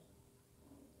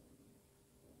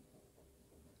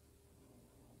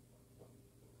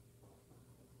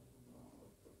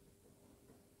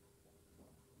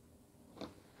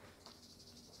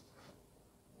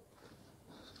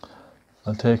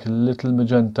 I'll take a little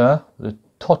magenta with a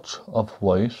touch of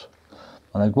white,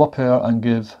 and I go up here and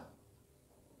give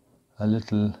a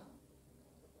little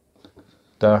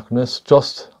darkness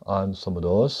just on some of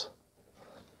those.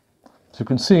 So you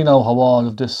can see now how all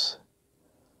of this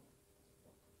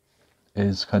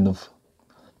is kind of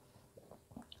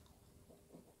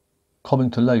coming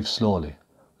to life slowly.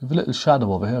 We have a little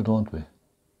shadow over here, don't we?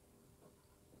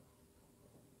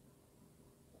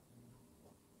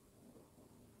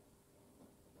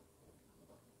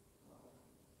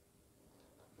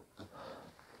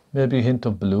 Maybe a hint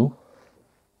of blue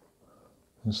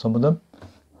in some of them.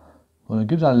 I'm going to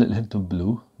give that a little hint of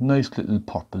blue. Nice little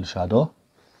purple shadow.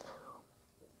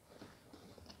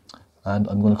 And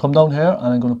I'm going to come down here and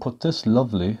I'm going to put this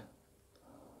lovely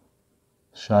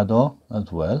shadow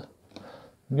as well.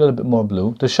 Get a bit more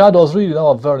blue. The shadows really now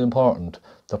are very important.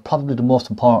 They're probably the most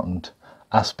important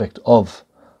aspect of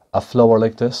a flower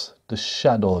like this. The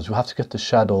shadows. You have to get the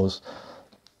shadows,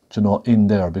 you know, in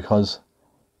there, because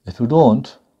if you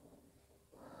don't,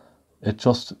 it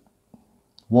just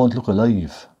won't look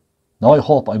alive. Now I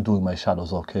hope I'm doing my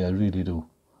shadows okay, I really do.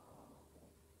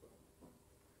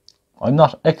 I'm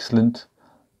not excellent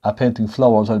at painting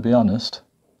flowers, I'll be honest,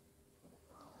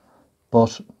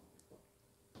 but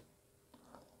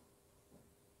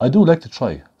I do like to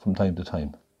try from time to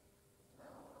time.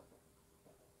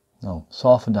 Now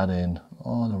soften that in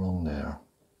all around there.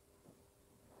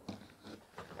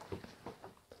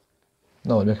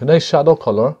 Now I'll make a nice shadow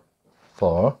colour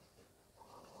for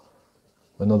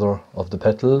another of the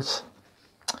petals.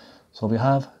 So we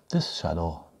have this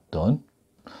shadow done.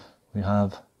 We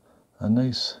have a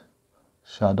nice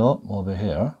shadow over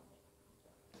here.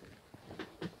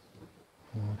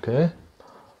 Okay.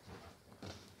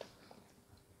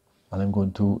 And I'm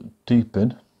going to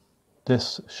deepen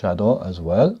this shadow as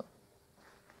well.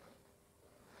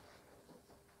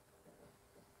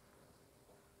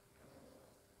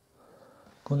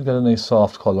 Going to get a nice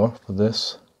soft colour for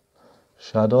this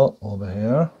shadow over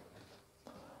here.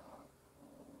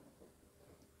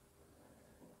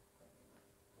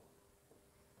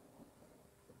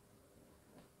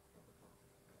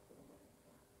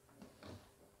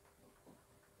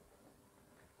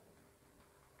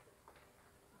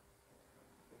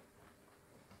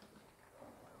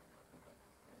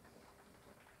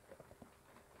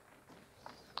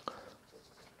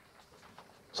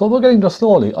 So we're getting there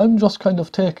slowly. I'm just kind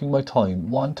of taking my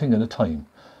time, one thing at a time.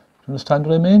 Do you understand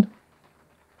what I mean?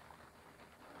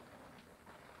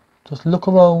 Just look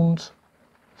around.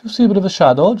 If you see a bit of a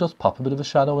shadow, just pop a bit of a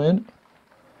shadow in.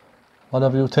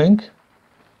 Whatever you think.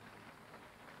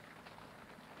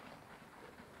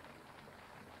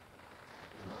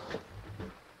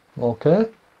 Okay,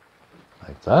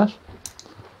 like that.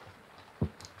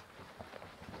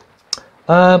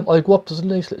 I go up, there's a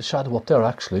nice little shadow up there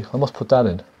actually. I must put that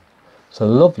in. It's a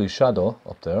lovely shadow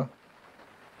up there.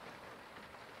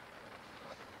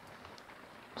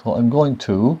 So I'm going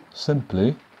to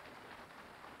simply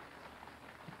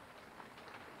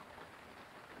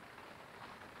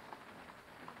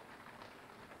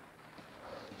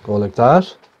go like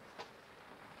that.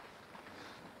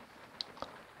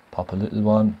 Pop a little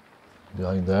one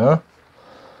behind there.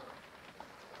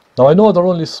 Now I know they're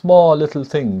only small little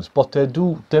things, but they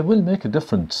will make a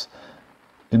difference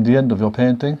in the end of your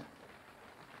painting.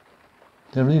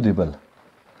 They really will.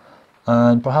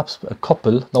 And perhaps a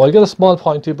couple. Now I'll get a small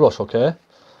pointy brush, okay?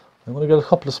 I'm going to get a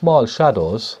couple of small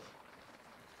shadows.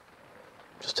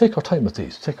 Just take our time with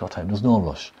these. Take our time. There's no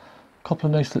rush. A couple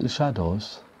of nice little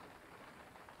shadows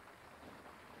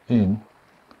in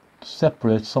to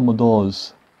separate some of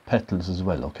those petals as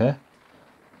well, okay?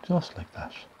 Just like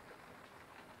that.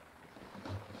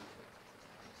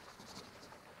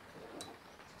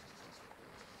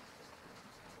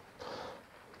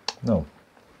 Now,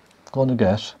 I'm going to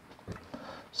get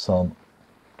some,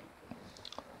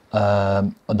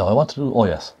 no, I want to do, oh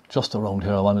yes, just around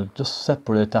here, I want to just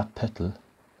separate that petal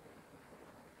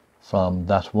from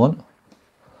that one.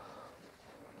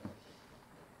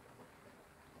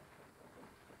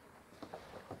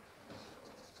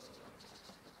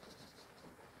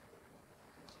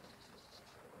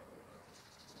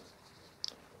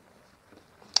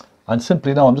 And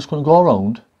simply now I'm just going to go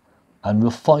around and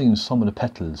refine some of the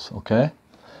petals, okay,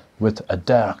 with a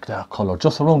dark colour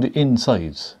just around the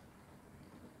insides.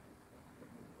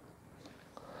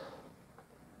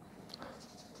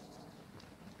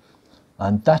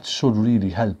 And that should really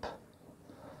help.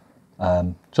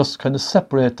 Just kind of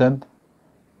separate them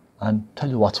and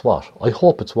tell you what's what. I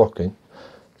hope it's working.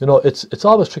 You know, it's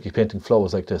always tricky painting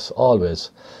flowers like this, always.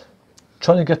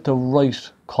 Trying to get the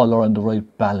right colour and the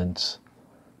right balance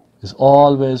is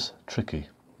always tricky,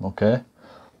 okay?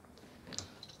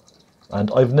 And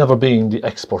I've never been the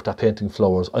expert at painting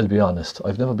flowers, I'll be honest.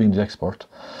 I've never been the expert,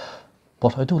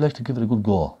 but I do like to give it a good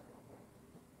go.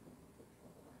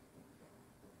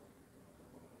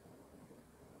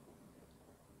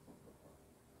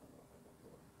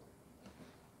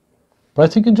 But I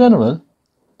think in general,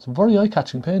 it's a very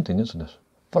eye-catching painting, isn't it?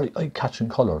 Very eye-catching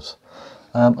colours.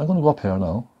 I'm going to go up here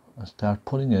now and start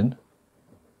putting in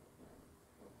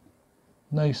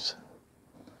nice,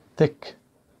 thick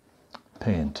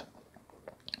paint.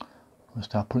 I'll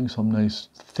start putting some nice,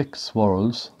 thick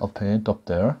swirls of paint up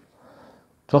there,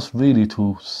 just really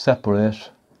to separate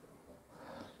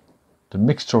the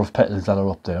mixture of petals that are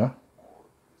up there.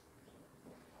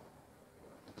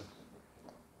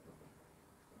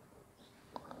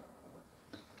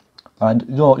 And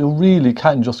you know, you really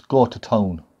can just go to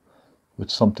town with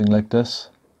something like this.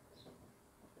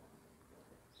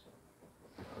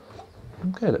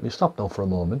 Okay, let me stop now for a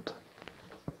moment.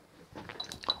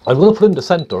 I'm going to put in the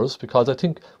centres because I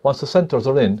think once the centres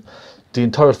are in, the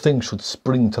entire thing should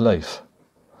spring to life.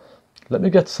 Let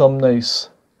me get some nice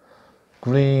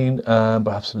green and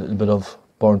perhaps a little bit of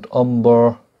burnt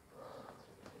umber.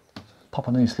 Pop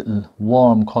a nice little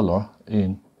warm colour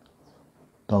in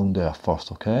down there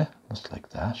first, okay? Just like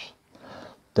that.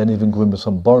 Then even go in with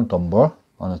some burnt umber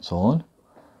on its own.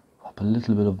 Pop a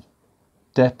little bit of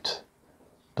depth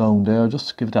down there just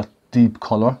to give it that deep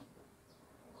colour.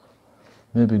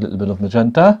 Maybe a little bit of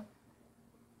magenta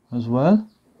as well.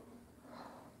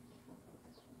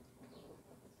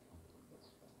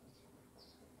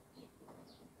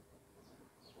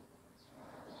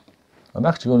 I'm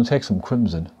actually going to take some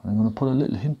crimson. I'm going to put a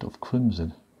little hint of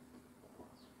crimson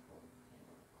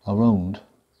around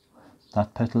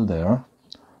that petal there.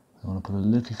 I'm going to put a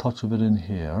little touch of it in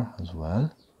here as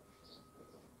well.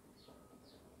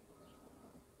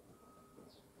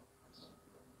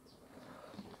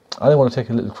 And I want to take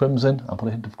a little crimson and put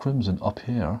a hint of crimson up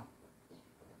here.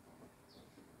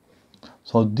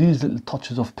 So these little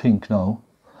touches of pink now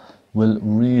will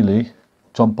really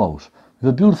jump out. We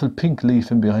have a beautiful pink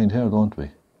leaf in behind here, don't we?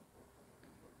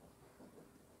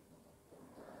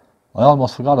 I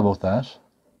almost forgot about that.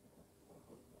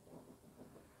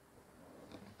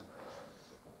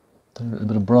 Then a little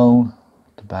bit of brown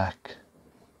at the back.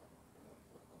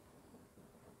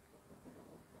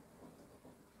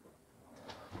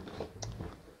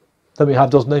 Then we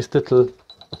have those nice little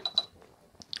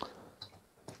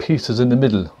pieces in the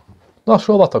middle. Not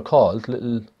sure what they're called,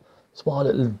 little small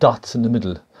little dots in the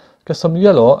middle. Get some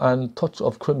yellow and touch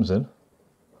of crimson.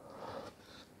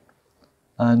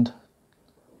 And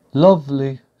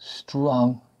lovely,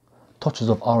 strong touches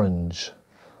of orange.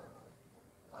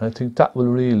 I think that will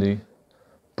really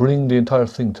bring the entire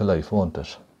thing to life, won't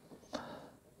it?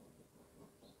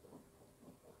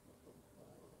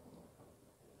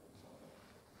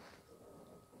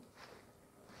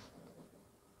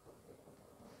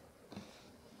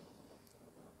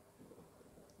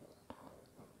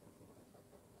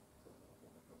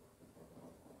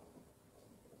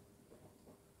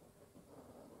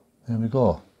 There we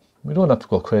go. We don't have to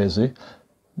go crazy. A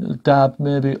little dab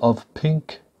maybe of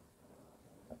pink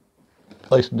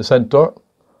right in the centre.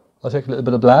 I'll take a little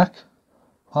bit of black,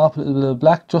 half a little bit of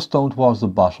black just down towards the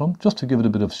bottom, just to give it a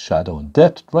bit of shadow and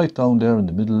depth right down there in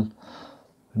the middle.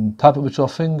 And tap it with your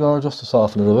finger just to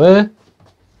soften it away.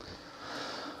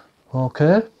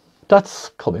 Okay, that's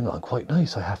coming on quite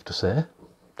nice, I have to say.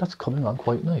 That's coming on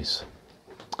quite nice.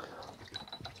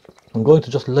 I'm going to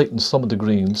just lighten some of the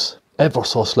greens ever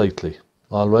so slightly,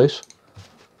 all right?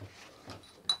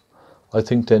 I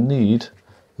think they need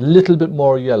a little bit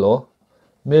more yellow,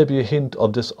 maybe a hint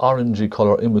of this orangey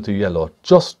colour in with the yellow,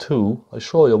 just to, I'll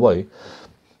show you why,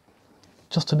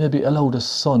 just to maybe allow the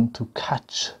sun to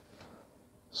catch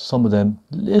some of them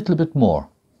a little bit more.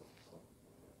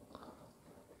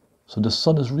 So the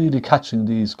sun is really catching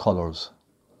these colours.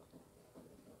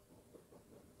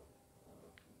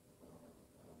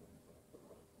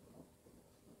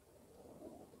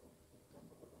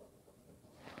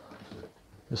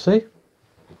 You see?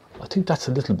 I think that's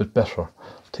a little bit better.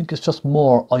 I think it's just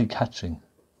more eye-catching.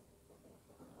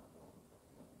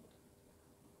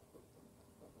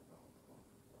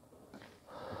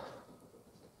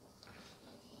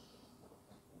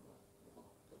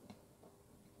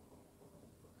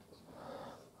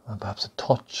 And perhaps a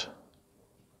touch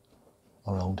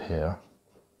around here.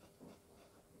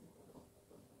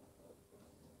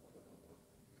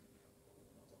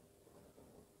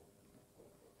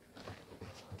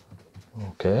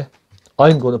 Okay,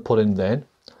 I'm going to put in then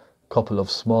a couple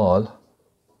of small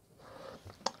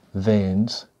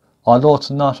veins, although it's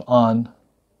not on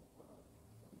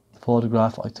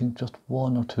photograph, I think just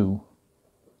one or two.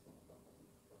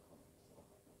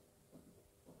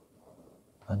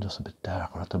 And just a bit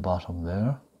darker at the bottom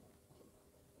there.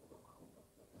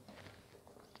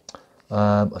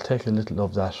 I'll take a little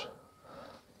of that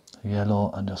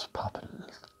yellow and just pop a little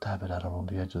dab of that around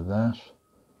the edge of that.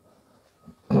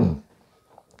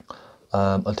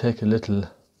 I'll take a little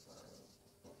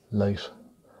light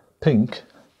pink,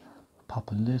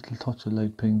 pop a little touch of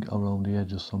light pink around the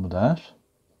edge of some of that.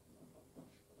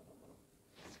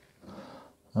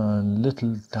 And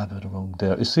little dab it around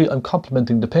there. You see, I'm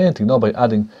complementing the painting now by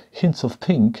adding hints of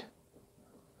pink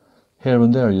here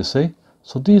and there, you see.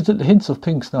 So these little hints of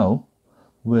pinks now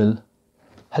will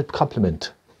help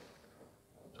complement.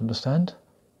 Do you understand?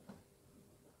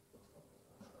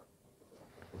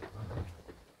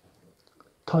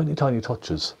 Tiny, tiny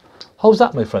touches. How's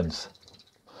that, my friends?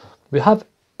 We have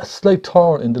a slight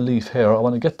turn in the leaf here. I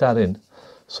want to get that in.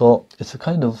 So it's a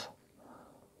kind of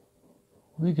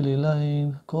wiggly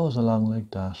line, goes along like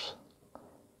that.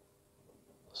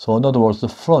 So in other words, the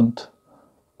front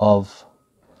of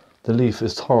the leaf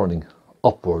is turning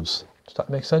upwards. Does that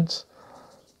make sense?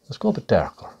 Let's go a bit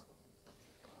darker.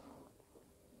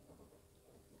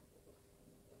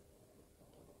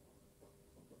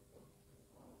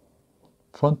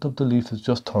 Front of the leaf is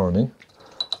just turning.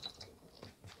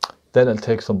 Then I'll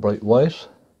take some bright white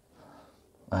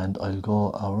and I'll go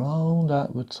around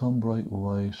that with some bright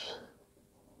white,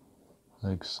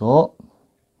 like so.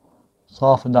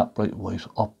 Soften that bright white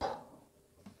up.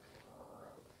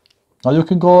 Now you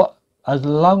can go as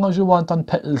long as you want on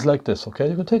petals like this, okay?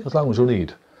 You can take as long as you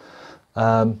need.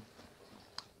 I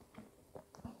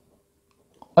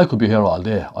could be here all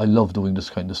day. I love doing this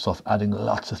kind of stuff, adding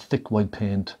lots of thick white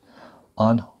paint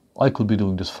on. I could be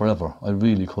doing this forever. I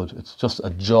really could. It's just a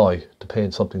joy to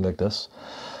paint something like this.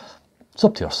 It's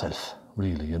up to yourself,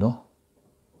 really, you know.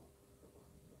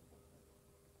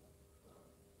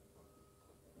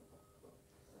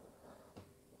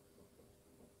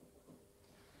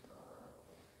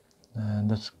 And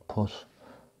let's put,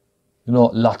 you know,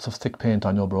 lots of thick paint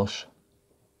on your brush.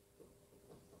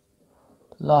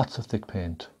 Lots of thick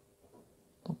paint.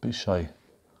 Don't be shy.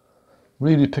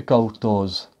 Really pick out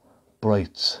those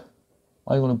brights.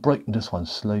 I'm going to brighten this one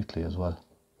slightly as well.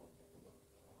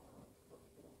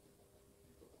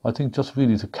 I think just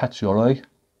really to catch your eye.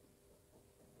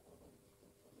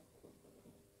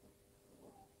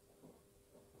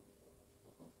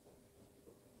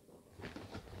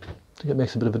 I think it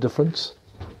makes a bit of a difference,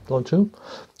 don't you?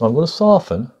 Now I'm going to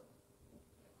soften.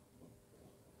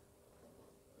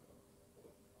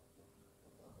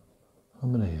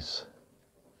 Some of these.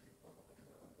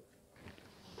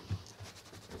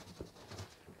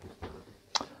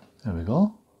 There we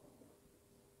go.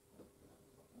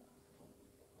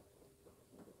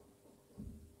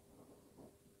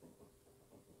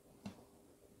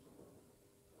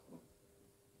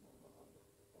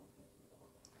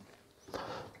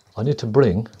 I need to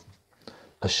bring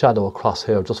a shadow across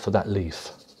here just for that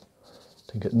leaf.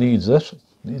 I think it needs it.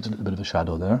 Needs a little bit of a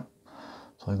shadow there.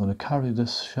 So I'm going to carry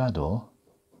this shadow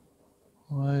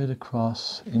right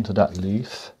across into that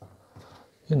leaf.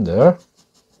 In there.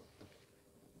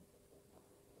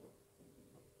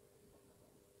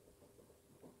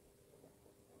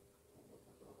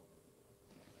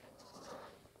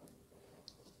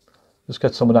 Just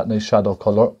get some of that nice shadow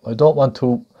colour. I don't want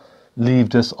to leave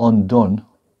this undone.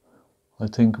 I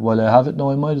think while I have it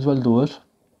now, I might as well do it.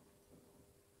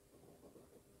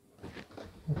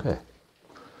 Okay.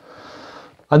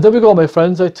 And there we go, my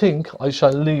friends. I think I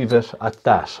shall leave it at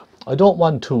that. I don't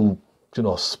want to, you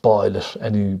know, spoil it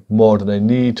any more than I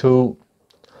need to.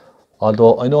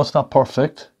 Although I know it's not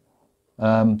perfect.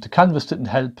 The canvas didn't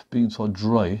help being so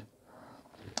dry.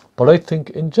 But I think,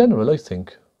 in general, I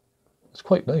think it's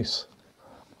quite nice.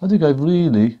 I think I've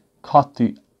really caught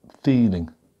the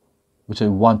feeling which I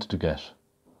wanted to get.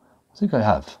 I think I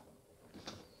have.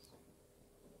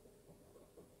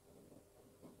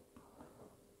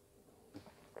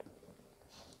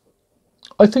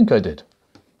 I think I did.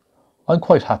 I'm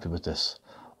quite happy with this.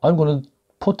 I'm going to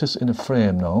put this in a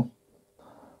frame now,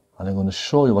 and I'm going to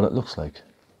show you what it looks like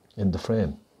in the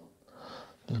frame.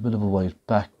 A little bit of a white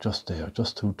back just there,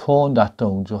 just to tone that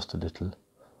down just a little.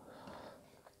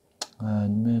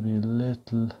 And maybe a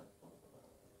little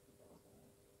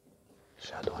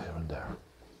shadow here and there.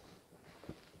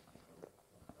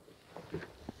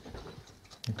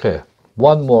 Okay,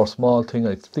 one more small thing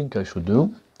I think I should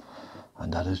do,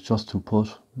 and that is just to put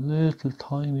a little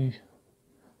tiny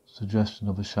suggestion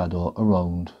of a shadow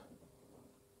around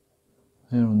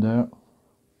here and there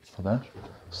for that.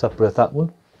 Separate that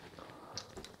one.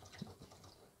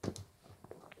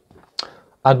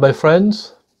 And my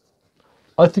friends,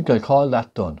 I think I call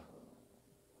that done.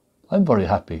 I'm very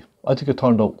happy. I think it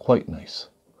turned out quite nice.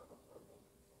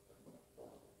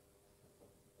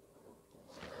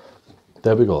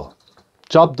 There we go.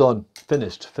 Job done,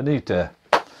 finished, finite.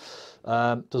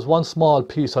 There's one small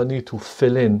piece I need to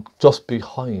fill in just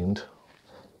behind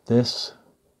this.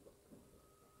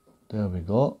 There we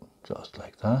go, just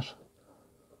like that.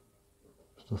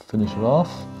 So finish it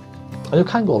off. And you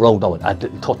can go around now and add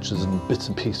little touches and bits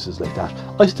and pieces like that.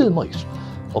 I still might,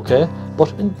 okay?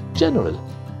 But in general,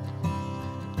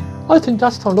 I think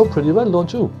that's turned out pretty well,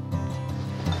 don't you?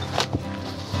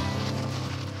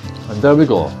 And there we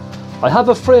go. I have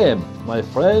a frame, my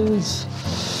friends.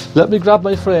 Let me grab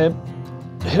my frame.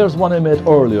 Here's one I made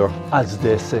earlier, as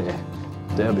they say.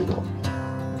 There we go.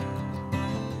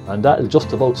 And that'll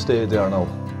just about stay there now.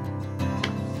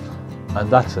 And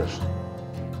that's it.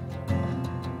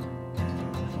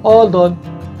 All done.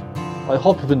 I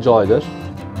hope you've enjoyed it.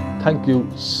 Thank you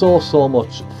so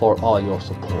much for all your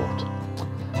support.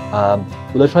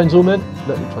 Will I try and zoom in?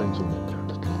 Let me try and zoom in there a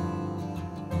little.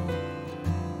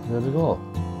 There we go.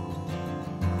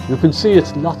 You can see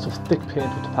it's lots of thick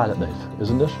paint with the palette knife,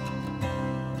 isn't it?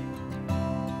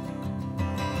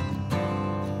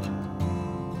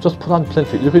 Just put on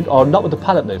plenty. You can, or not with the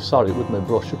palette knife, sorry, with my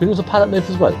brush. You can use a palette knife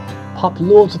as well. Pop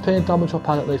loads of paint on with your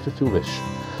palette knife if you wish.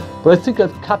 But I think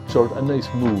I've captured a nice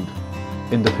mood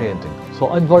in the painting. So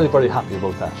I'm very happy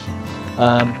about that.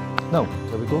 Now,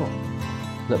 there we go.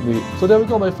 So there we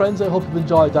go, my friends. I hope you've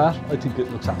enjoyed that. I think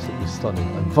it looks absolutely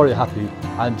stunning. I'm very happy,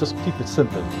 and just keep it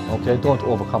simple, okay? Don't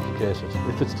overcomplicate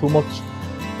it. If it's too much,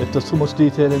 if there's too much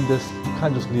detail in this, you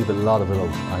can just leave a lot of it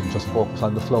out and just focus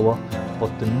on the flower.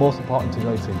 But the most important thing,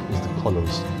 I think, is the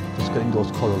colours. Just getting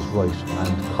those colours right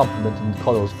and complementing the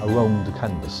colours around the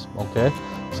canvas, okay?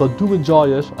 So do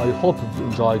enjoy it. I hope you've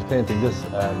enjoyed painting this,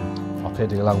 or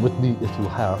painting along with me if you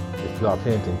are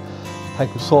painting.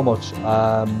 Thank you so much.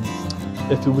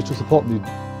 If you wish to support me,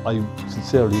 I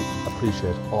sincerely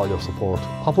appreciate all your support.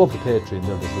 Pop over to Patreon,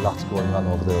 there's lots going on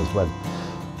over there as well.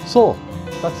 So,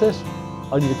 that's it.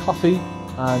 I need a coffee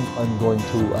and I'm going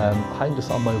to hang this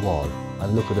on my wall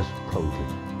and look at it proudly.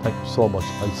 Thank you so much.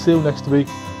 I'll see you next week.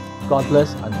 God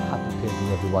bless and happy painting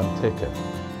everyone. Take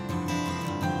care.